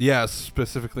mean? Yes,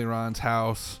 specifically Ron's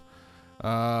house.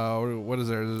 What is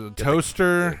there? There's a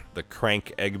toaster. The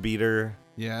crank egg beater.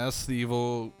 Yes, the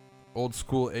evil old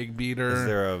school egg beater. Is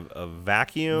there a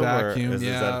vacuum? Vacuum, is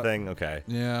that a thing? Okay.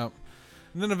 Yeah.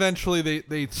 And then eventually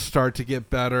they start to get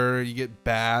better. You get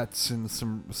bats and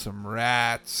some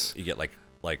rats. You get like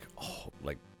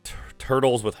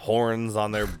turtles with horns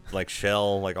on their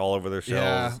shell, all over their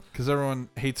shells. Yeah, because everyone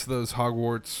hates those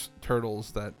Hogwarts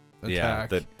turtles that attack. Yeah,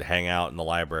 that hang out in the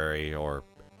library or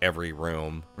every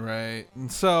room. Right.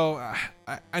 And so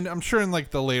I'm sure in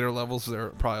the later levels they're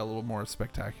probably a little more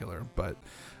spectacular, but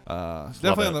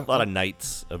definitely a lot of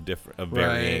knights of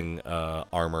varying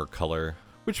armor color.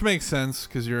 Which makes sense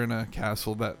because you're in a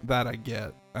castle. That I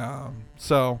get.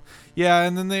 So yeah,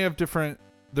 and then they have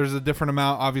there's a different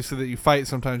amount obviously that you fight.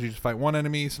 Sometimes you just fight one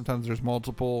enemy. Sometimes there's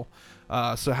multiple.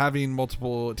 So having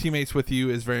multiple teammates with you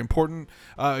is very important.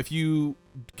 If you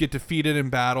get defeated in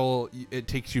battle, it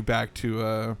takes you back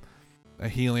to a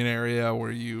healing area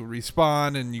where you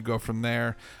respawn and you go from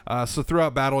there. So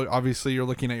throughout battle, obviously you're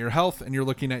looking at your health and you're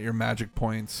looking at your magic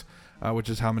points, which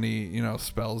is how many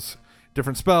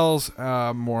different spells,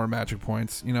 more magic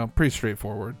points. Pretty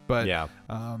straightforward. But yeah,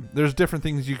 there's different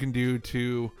things you can do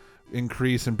to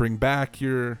increase and bring back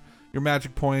your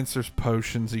magic points. There's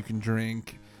potions you can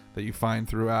drink. that you find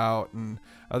throughout, and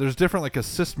there's different like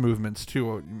assist movements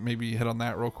too. Maybe hit on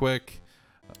that real quick.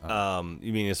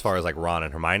 You mean as far as like Ron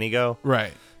and Hermione go?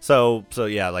 Right. So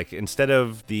yeah, like instead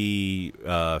of the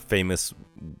famous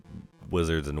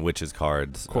Wizards and Witches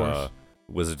cards, of course.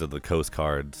 Wizards of the Coast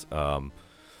cards,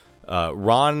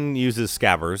 Ron uses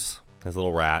Scabbers, his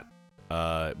little rat.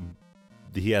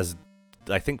 He has,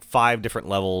 I think, 5 different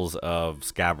levels of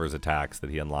Scabbers attacks that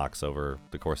he unlocks over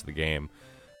the course of the game,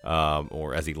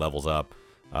 or as he levels up.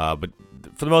 But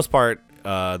for the most part,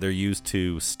 they're used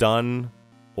to stun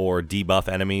or debuff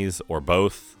enemies, or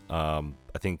both. I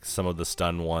think some of the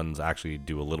stun ones actually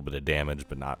do a little bit of damage,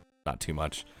 but not too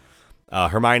much.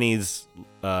 Hermione's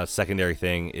secondary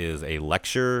thing is a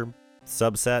lecture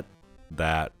subset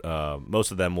that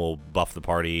most of them will buff the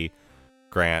party,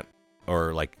 grant,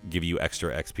 or like give you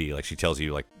extra XP. Like she tells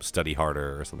you like study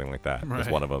harder or something like that. Is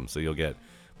one of them. So you'll get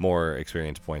more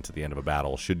experience points at the end of a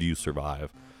battle should you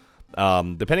survive.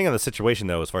 Depending on the situation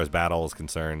though, as far as battle is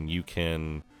concerned, you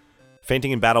can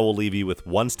fainting in battle will leave you with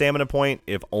 1 stamina point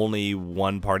if only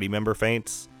 1 party member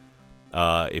faints.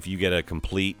 If you get a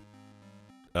complete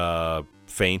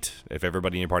faint, if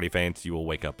everybody in your party faints, you will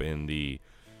wake up in the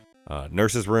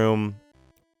nurse's room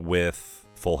with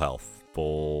full health,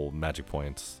 full magic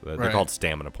points. They're called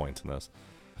stamina points in this.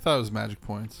 I thought it was magic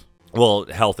points. Well,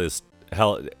 health is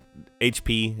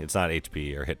HP. It's not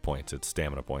HP or hit points. It's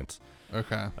stamina points.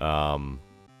 Okay.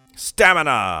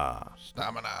 Stamina.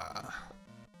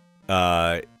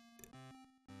 The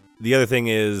other thing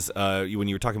is, when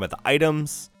you were talking about the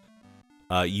items,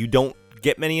 you don't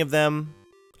get many of them.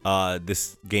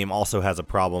 This game also has a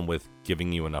problem with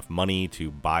giving you enough money to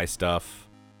buy stuff.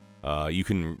 You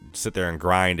can sit there and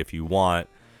grind if you want,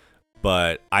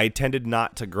 but I tended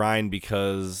not to grind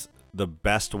because the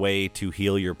best way to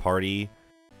heal your party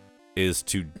is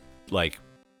to like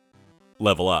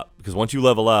level up, because once you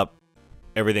level up,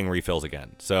 everything refills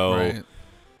again. So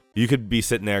you could be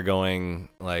sitting there going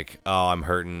like, oh, I'm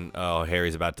hurting. Oh,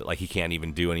 Harry's about to, like, he can't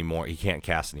even do anymore. He can't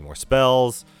cast any more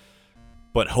spells.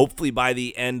 But hopefully by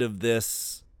the end of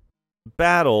this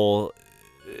battle,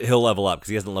 he'll level up, because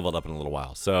he hasn't leveled up in a little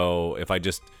while. So if I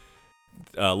just,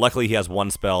 luckily he has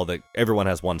one spell that, everyone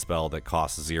has one spell that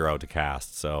costs 0 to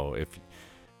cast. So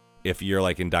if you're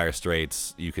like in dire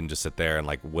straits, you can just sit there and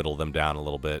like whittle them down a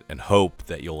little bit and hope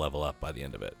that you'll level up by the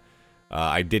end of it.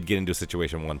 I did get into a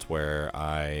situation once where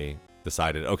I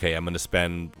decided, okay, I'm going to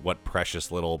spend what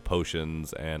precious little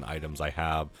potions and items I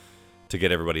have to get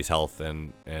everybody's health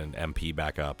and MP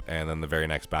back up. And then the very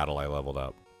next battle, I leveled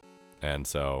up. And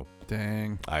so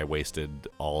dang, I wasted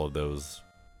all of those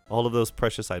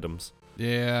precious items.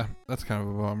 Yeah, that's kind of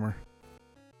a bummer.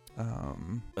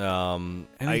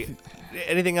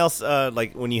 Anything else?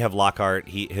 Like when you have Lockhart,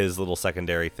 his little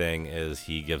secondary thing is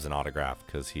he gives an autograph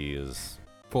because he is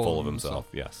full of himself.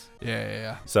 Yes.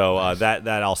 Yeah. So nice.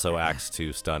 that also acts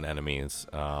to stun enemies.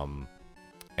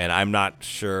 And I'm not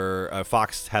sure.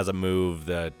 Fox has a move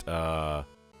that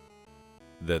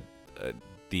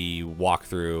the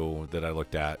walkthrough that I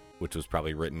looked at, which was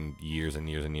probably written years and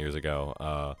years and years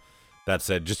ago, that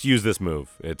said, just use this move.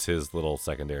 It's his little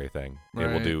secondary thing. It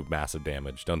will do massive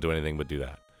damage. Don't do anything but do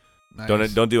that.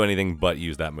 Nice. Don't do anything but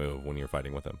use that move when you're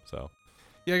fighting with him. So.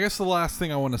 Yeah, I guess the last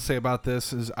thing I want to say about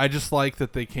this is I just like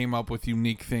that they came up with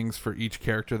unique things for each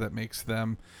character that makes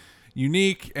them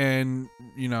unique, and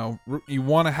you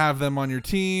want to have them on your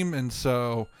team, and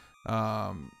so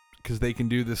because they can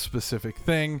do this specific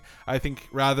thing. I think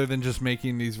rather than just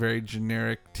making these very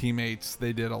generic teammates,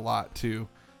 they did a lot to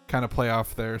kind of play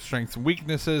off their strengths and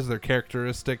weaknesses, their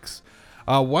characteristics.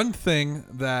 One thing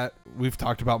that we've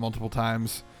talked about multiple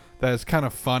times that is kind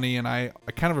of funny and I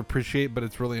kind of appreciate, but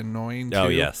it's really annoying too. Oh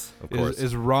yes, of course.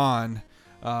 Is Ron.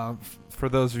 For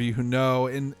those of you who know,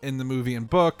 in the movie and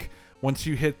book, once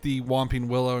you hit the Whomping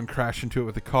Willow and crash into it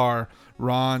with a car,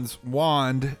 Ron's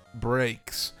wand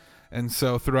breaks. And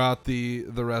so throughout the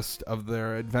rest of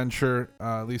their adventure,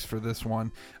 at least for this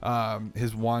one,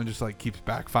 his wand just like keeps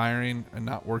backfiring and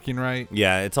not working right.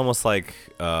 Yeah, it's almost like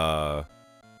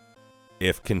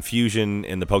if Confusion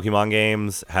in the Pokemon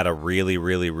games had a really,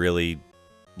 really, really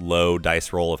low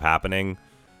dice roll of happening,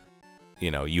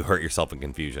 you hurt yourself in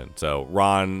Confusion. So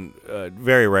Ron,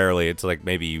 very rarely, it's like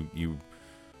maybe you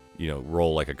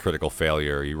roll like a critical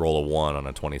failure. You roll a 1 on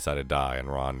a 20-sided die, and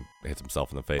Ron hits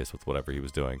himself in the face with whatever he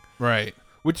was doing. Right,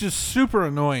 which is super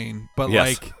annoying. But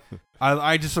yes. like,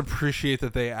 I just appreciate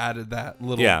that they added that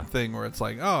little thing where it's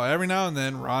like, oh, every now and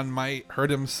then Ron might hurt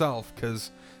himself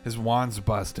because his wand's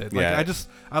busted. Like, yeah.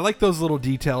 I like those little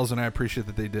details, and I appreciate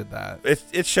that they did that.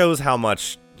 It shows how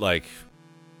much like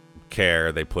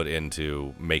care they put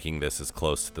into making this as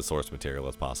close to the source material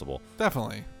as possible.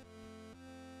 Definitely.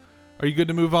 Are you good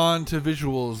to move on to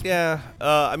visuals? Yeah,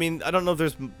 I mean, I don't know if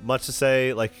there's much to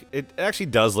say. Like, it actually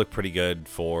does look pretty good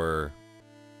for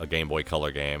a Game Boy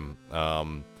Color game.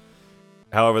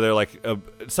 However, they're like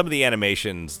some of the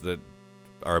animations that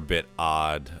are a bit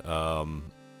odd.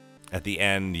 At the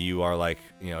end, you are like,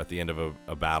 at the end of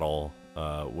a battle,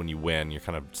 when you win, you're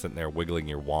kind of sitting there wiggling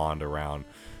your wand around.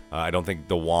 I don't think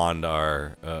the wand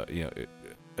are, I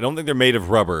don't think they're made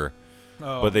of rubber.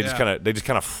 Oh, But they yeah. just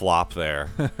kind of flop there,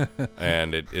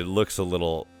 and it looks a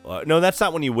little. No, that's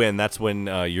not when you win. That's when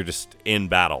you're just in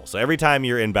battle. So every time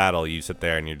you're in battle, you sit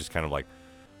there and you're just kind of like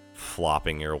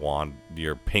flopping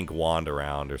your pink wand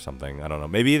around or something. I don't know.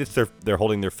 Maybe it's they're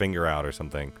holding their finger out or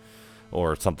something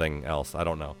else. I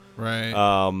don't know. Right.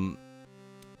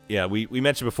 Yeah, we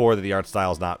mentioned before that the art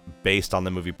style is not based on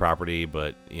the movie property,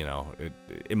 but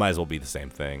it might as well be the same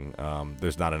thing.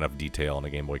 There's not enough detail in a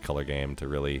Game Boy Color game to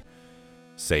really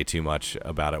say too much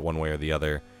about it one way or the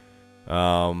other.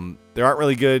 There aren't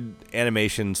really good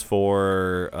animations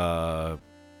for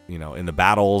in the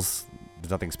battles. There's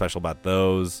nothing special about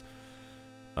those.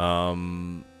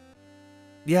 Yeah,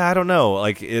 I don't know.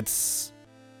 Like, it's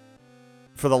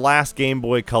for the last Game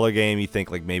Boy Color game, you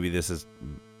think like maybe this is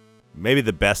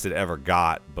the best it ever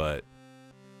got, but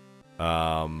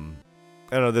I don't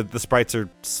know, the sprites are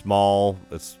small.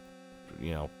 It's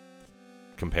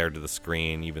compared to the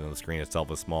screen, even though the screen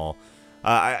itself is small.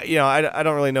 I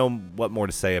don't really know what more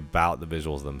to say about the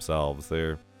visuals themselves.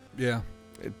 Yeah.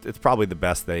 It's probably the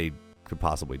best they could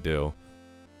possibly do.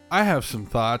 I have some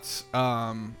thoughts.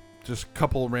 Just a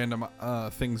couple random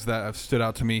things that have stood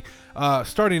out to me.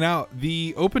 Starting out,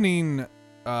 the opening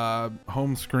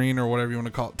home screen, or whatever you want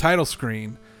to call it, title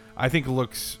screen, I think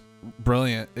looks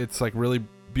brilliant. It's like really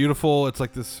beautiful. It's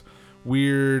like this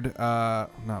weird,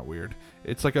 not weird.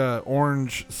 It's like a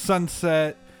orange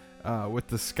sunset with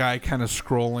the sky kind of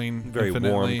scrolling Very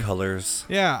infinitely. warm colors.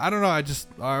 Yeah, I don't know.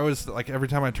 I always like every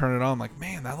time I turn it on, I'm like,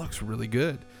 man, that looks really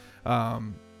good.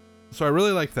 So I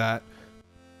really like that.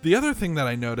 The other thing that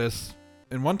I noticed,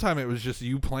 and one time it was just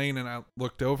you playing, and I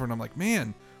looked over and I'm like,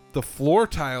 man, the floor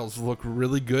tiles look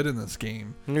really good in this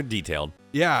game. They're detailed.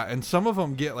 Yeah, and some of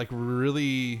them get like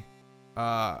really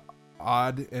odd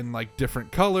and like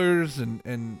different colors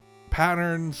and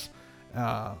patterns.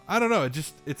 I don't know.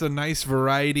 It's a nice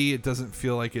variety. It doesn't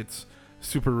feel like it's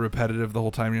super repetitive the whole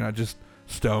time. You're not just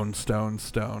stone.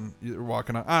 You're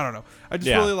walking on. I don't know. I just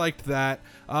really liked that.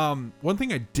 One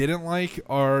thing I didn't like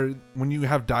are when you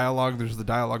have dialogue, there's the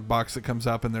dialogue box that comes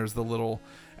up and there's the little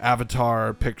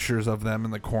avatar pictures of them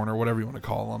in the corner, whatever you want to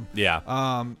call them. Yeah.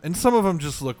 And some of them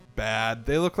just look bad.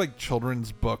 They look like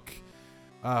children's book.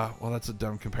 Well, that's a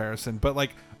dumb comparison, but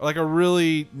like a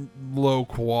really low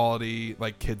quality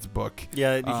like kids book.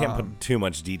 Yeah, you can't put too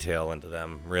much detail into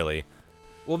them, really.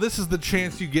 Well, this is the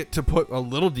chance you get to put a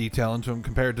little detail into them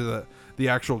compared to the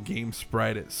actual game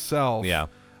sprite itself. Yeah.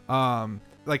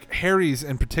 Like Harry's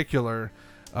in particular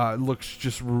looks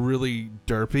just really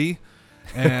derpy.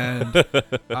 And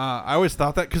I always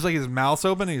thought that because like his mouth's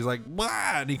open and he's like, "Wah!"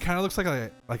 And he kind of looks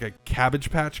like a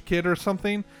Cabbage Patch Kid or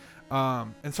something.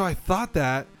 And so I thought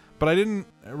that, but I didn't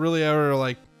really ever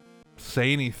like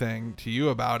say anything to you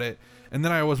about it. And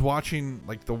then I was watching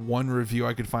like the one review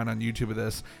I could find on YouTube of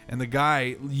this, and the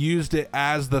guy used it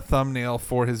as the thumbnail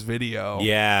for his video.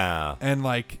 Yeah. And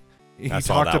like he I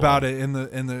saw talked that about one.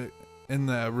 it in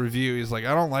the review. He's like,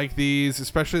 I don't like these,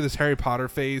 especially this Harry Potter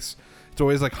face. It's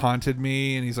always like haunted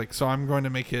me. And he's like, so I'm going to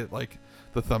make it like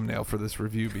the thumbnail for this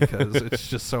review because it's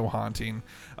just so haunting.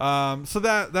 So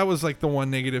that was like the one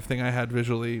negative thing I had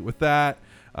visually with that.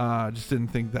 Just didn't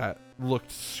think that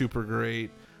looked super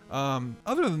great.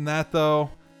 Other than that though,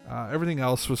 everything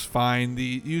else was fine.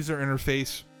 The user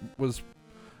interface was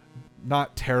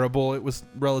not terrible. It was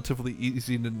relatively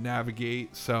easy to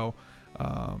navigate. So,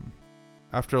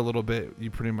 after a little bit, you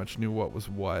pretty much knew what was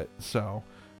what. So,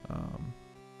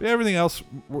 but everything else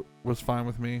was fine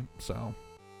with me. So,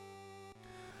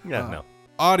 Yeah, no.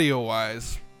 Audio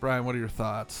wise, Brian, what are your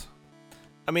thoughts?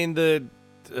 I mean, the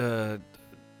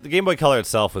Game Boy Color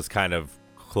itself was kind of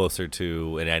closer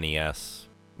to an NES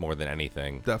more than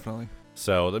anything. Definitely.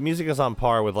 So the music is on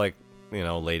par with like,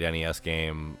 late NES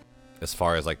game as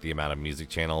far as like the amount of music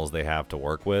channels they have to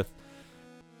work with.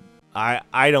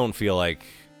 I don't feel like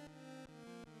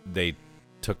they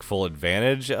took full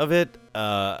advantage of it.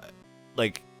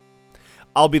 Like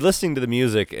I'll be listening to the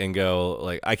music and go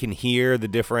like I can hear the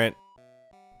different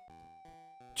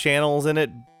channels in it,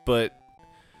 but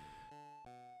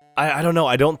I don't know.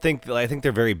 I think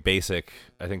they're very basic.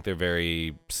 I think they're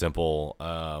very simple.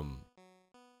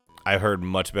 I heard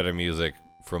much better music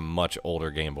from much older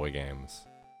Game Boy games.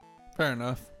 Fair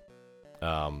enough.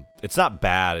 it's not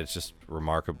bad. It's just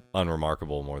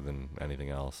unremarkable more than anything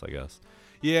else, I guess.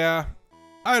 Yeah,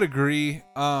 I'd agree.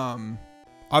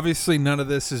 Obviously, none of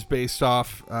this is based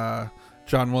off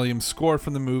John Williams' score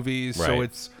from the movies, so Right.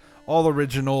 it's all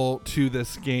original to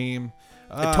this game.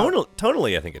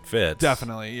 Tonally, I think it fits.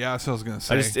 Definitely, yeah. So I was gonna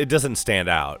say, It doesn't stand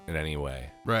out in any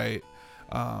way. right?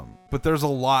 But there's a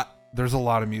lot. There's a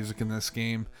lot of music in this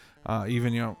game.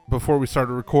 Even before we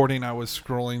started recording, I was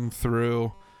scrolling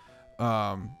through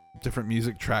different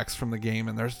music tracks from the game,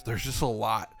 and there's just a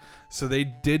lot. So they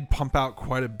did pump out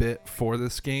quite a bit for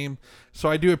this game. So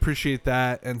I do appreciate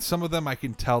that. And some of them I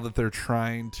can tell that they're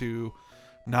trying to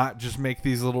not just make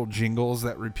these little jingles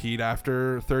that repeat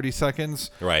after 30 seconds,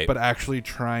 Right. but actually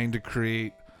trying to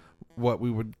create what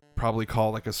we would probably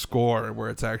call like a score, where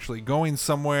it's actually going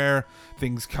somewhere,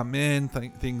 things come in,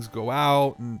 things go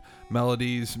out, and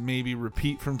melodies maybe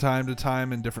repeat from time to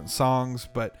time in different songs,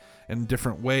 but in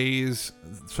different ways.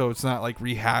 So it's not like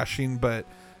rehashing, but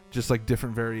just like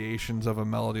different variations of a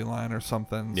melody line or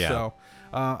something. Yeah. So,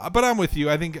 but I'm with you.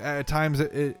 I think at times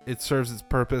it serves its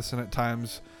purpose, and at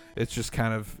times it's just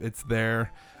kind of, it's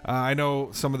there. I know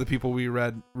some of the people we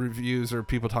read reviews or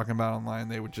people talking about online,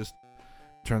 they would just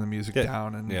turn the music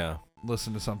down and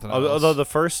listen to something else. Although the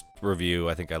first review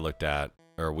I think we looked at,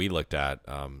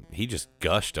 he just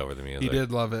gushed over the music. He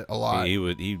did love it a lot. He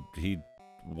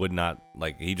would not,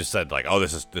 like, he just said, like, oh,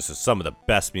 this is some of the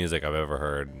best music I've ever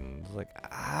heard. And I was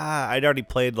like, I'd already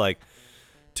played like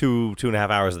 2.5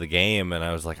 hours of the game, and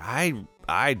I was like,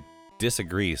 I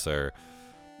disagree, sir.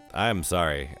 I'm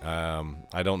sorry.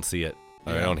 I don't see it.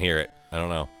 Yeah. I don't hear it. I don't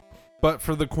know. But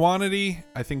for the quantity,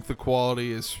 I think the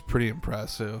quality is pretty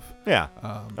impressive. Yeah.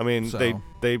 I mean, so-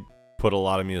 they put a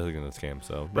lot of music in this game,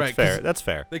 so that's Right, fair. 'cause That's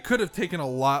fair. They could have taken a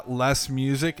lot less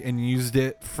music and used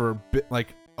it for the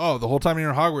whole time you're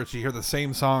in Hogwarts, you hear the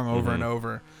same song over and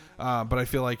over. But I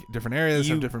feel like different areas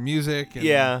have different music. And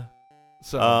Yeah.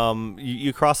 So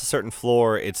you cross a certain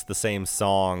floor, it's the same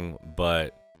song,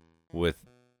 but with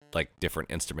like different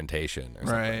instrumentation or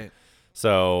something. right.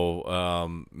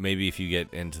 So maybe if you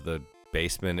get into the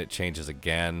basement, it changes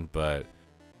again. But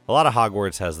a lot of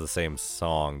Hogwarts has the same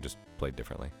song, just played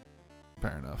differently.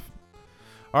 Fair enough.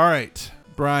 All right,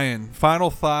 Brian. Final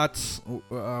thoughts.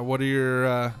 What are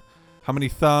your? How many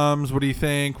thumbs? What do you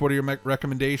think? What are your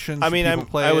recommendations? I mean, Should people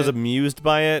play I was it? amused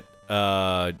by it,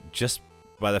 just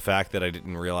by the fact that I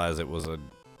didn't realize it was an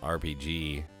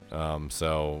RPG.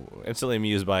 So instantly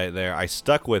amused by it there. I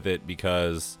stuck with it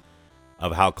because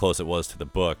of how close it was to the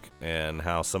book and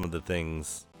how some of the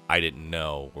things I didn't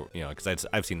know were, because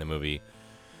I've seen the movie.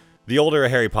 The older a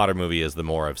Harry Potter movie is, the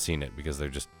more I've seen it, because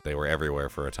they were everywhere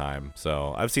for a time.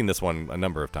 So I've seen this one a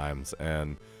number of times,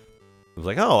 and I was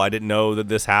like, oh, I didn't know that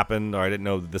this happened, or I didn't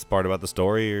know this part about the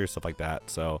story or stuff like that.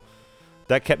 So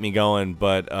that kept me going.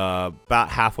 But about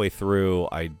halfway through,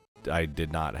 I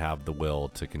did not have the will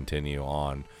to continue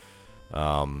on.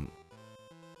 I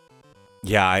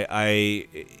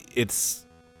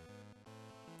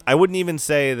wouldn't even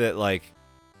say that, like,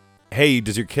 hey,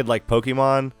 does your kid like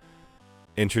Pokemon?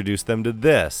 Introduce them to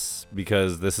this,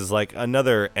 because this is like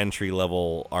another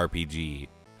entry-level RPG.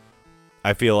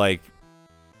 I feel like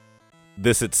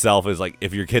this itself is like,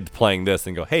 if your kid's playing this,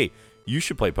 then go, hey, you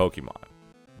should play Pokemon.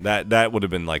 That would have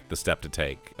been like the step to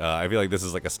take. I feel like this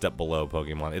is like a step below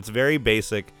Pokemon. It's very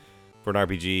basic for an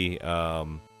RPG.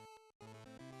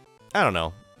 I don't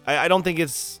know. I don't think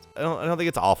it's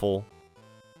awful.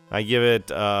 I give it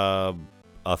a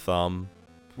thumb.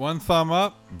 One thumb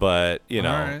up. But, All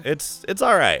right. it's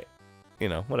all right.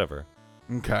 Whatever.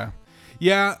 Okay.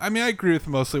 Yeah, I mean, I agree with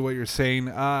mostly what you're saying.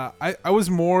 I was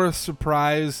more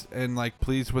surprised and like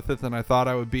pleased with it than I thought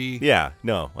I would be. Yeah,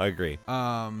 no, I agree.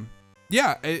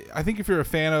 Yeah, I think if you're a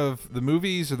fan of the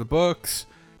movies or the books,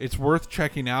 it's worth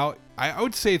checking out. I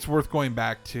would say it's worth going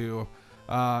back to.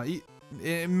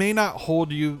 It may not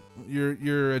hold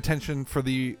your attention for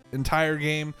the entire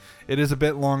game. It is a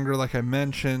bit longer, like I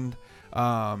mentioned.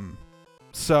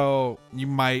 So you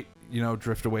might,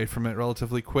 drift away from it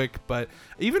relatively quick, but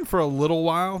even for a little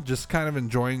while, just kind of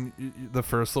enjoying the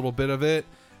first little bit of it,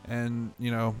 and,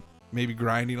 maybe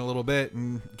grinding a little bit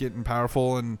and getting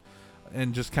powerful and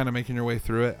just kind of making your way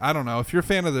through it. I don't know. If you're a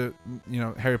fan of the,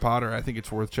 Harry Potter, I think it's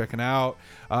worth checking out.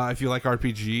 If you like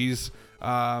RPGs,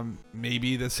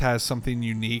 maybe this has something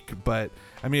unique, but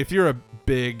I mean, if you're a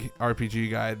big RPG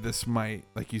guy, this might,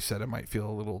 like you said, it might feel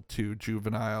a little too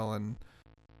juvenile and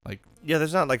like, Yeah,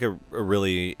 there's not like a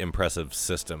really impressive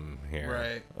system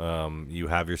here. right. You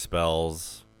have your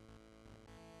spells.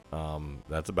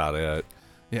 That's about it.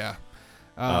 Yeah.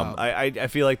 I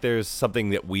feel like there's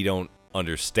something that we don't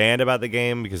understand about the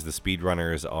game because the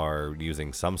speedrunners are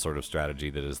using some sort of strategy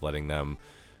that is letting them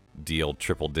deal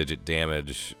triple-digit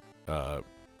damage,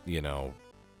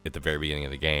 at the very beginning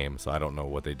of the game. So I don't know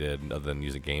what they did other than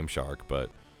use a Game Shark, but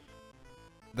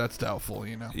That's doubtful,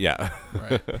 yeah.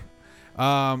 Right.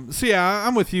 So yeah,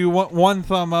 I'm with you. One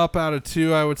thumb up out of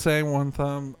 2, I would say. 1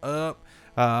 thumb up.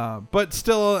 But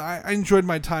still, I enjoyed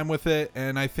my time with it,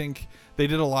 and I think they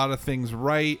did a lot of things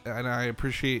right, and I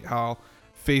appreciate how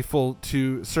faithful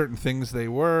to certain things they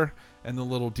were and the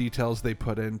little details they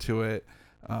put into it.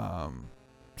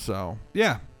 So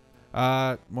yeah,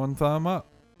 1 thumb up.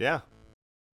 Yeah.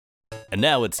 And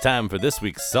now it's time for this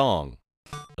week's song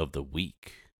of the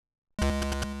week.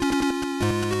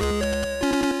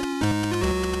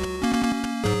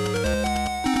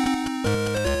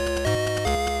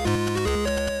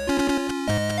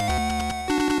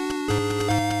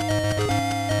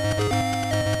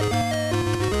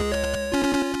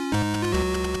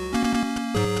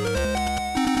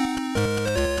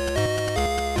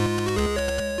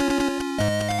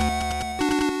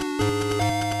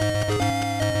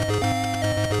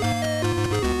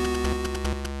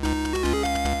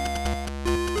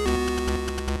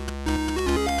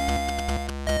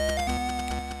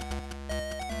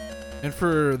 And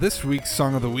for this week's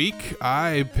Song of the Week,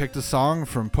 I picked a song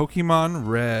from Pokemon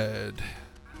Red.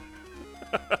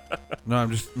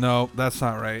 No, that's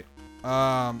not right.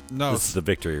 No. This is the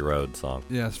Victory Road song.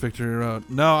 Yes, Victory Road.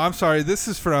 No, I'm sorry. This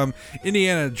is from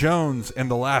Indiana Jones and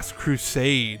the Last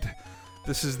Crusade.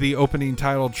 This is the opening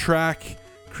title track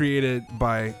created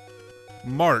by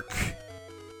Mark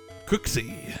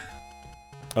Cooksey.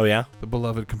 Oh, yeah? The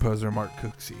beloved composer Mark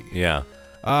Cooksey. Yeah.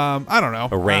 I don't know.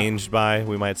 Arranged by,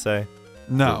 we might say?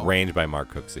 No. Arranged by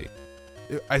Mark Cooksey.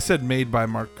 I said made by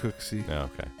Mark Cooksey. Oh,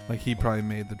 okay. Like he probably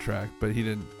made the track, but he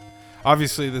didn't.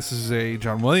 Obviously, this is a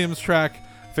John Williams track.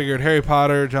 Figured Harry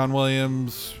Potter, John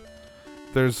Williams.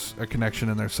 There's a connection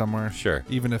in there somewhere. Sure.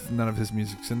 Even if none of his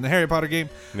music's in the Harry Potter game.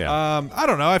 Yeah. I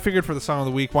don't know. I figured for the Song of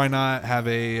the Week, why not have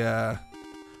a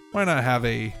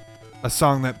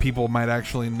song that people might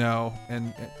actually know,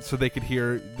 and so they could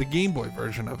hear the Game Boy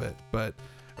version of it. But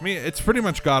I mean, it's pretty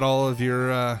much got all of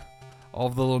the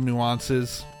little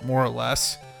nuances, more or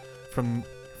less, from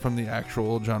the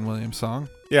actual John Williams song.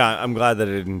 Yeah, I'm glad that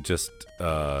it didn't just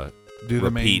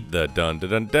repeat the dun dun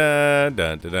dun dun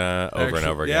dun dun dun over and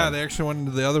over again. Yeah, they actually went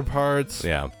into the other parts.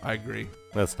 Yeah, I agree.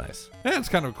 That's nice. Yeah, it's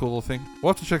kind of a cool little thing.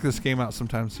 We'll have to check this game out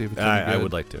sometime to see if it's any good. I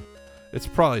would like to. It's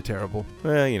probably terrible.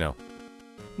 Well,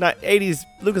 not 80s.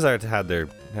 LucasArts had their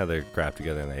crap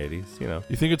together in the 80s.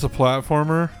 You think it's a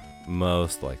platformer?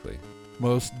 Most likely.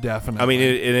 Most definitely. I mean,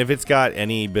 and if it's got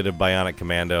any bit of Bionic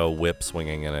Commando whip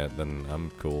swinging in it, then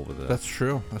I'm cool with it. That's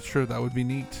true. That would be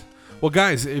neat. Well,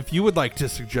 guys, if you would like to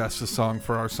suggest a song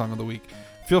for our Song of the Week,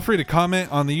 feel free to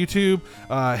comment on the YouTube,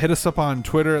 hit us up on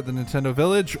Twitter at The Nintendo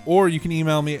Village, or you can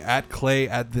email me at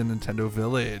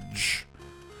clay@thenintendovillage.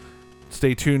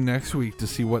 Stay tuned next week to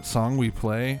see what song we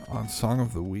play on Song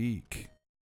of the Week.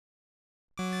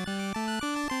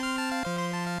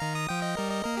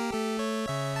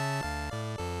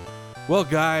 Well,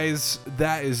 guys,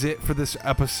 that is it for this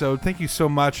episode. Thank you so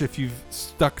much if you've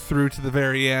stuck through to the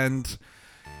very end.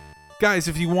 Guys,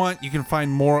 if you want, you can find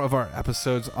more of our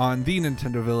episodes on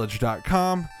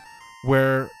thenintendovillage.com,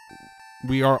 where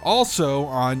we are also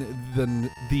on the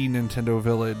Nintendo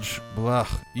Village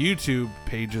YouTube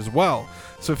page as well.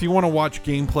 So if you want to watch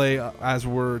gameplay as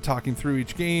we're talking through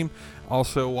each game,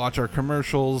 also watch our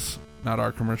commercials, not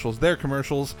our commercials, their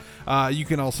commercials, you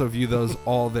can also view those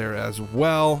all there as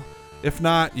well. If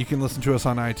not, you can listen to us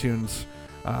on iTunes.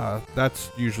 That's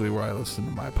usually where I listen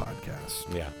to my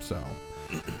podcast. Yeah. So,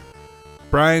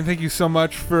 Brian, thank you so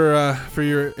much for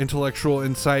your intellectual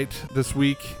insight this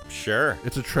week. Sure.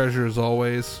 It's a treasure as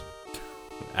always.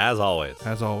 As always.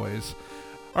 As always.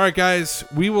 All right, guys.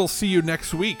 We will see you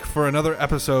next week for another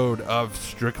episode of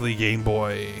Strictly Game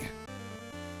Boy.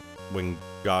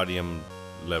 Wingardium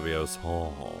Leviosa.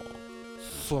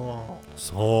 So.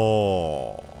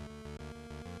 So.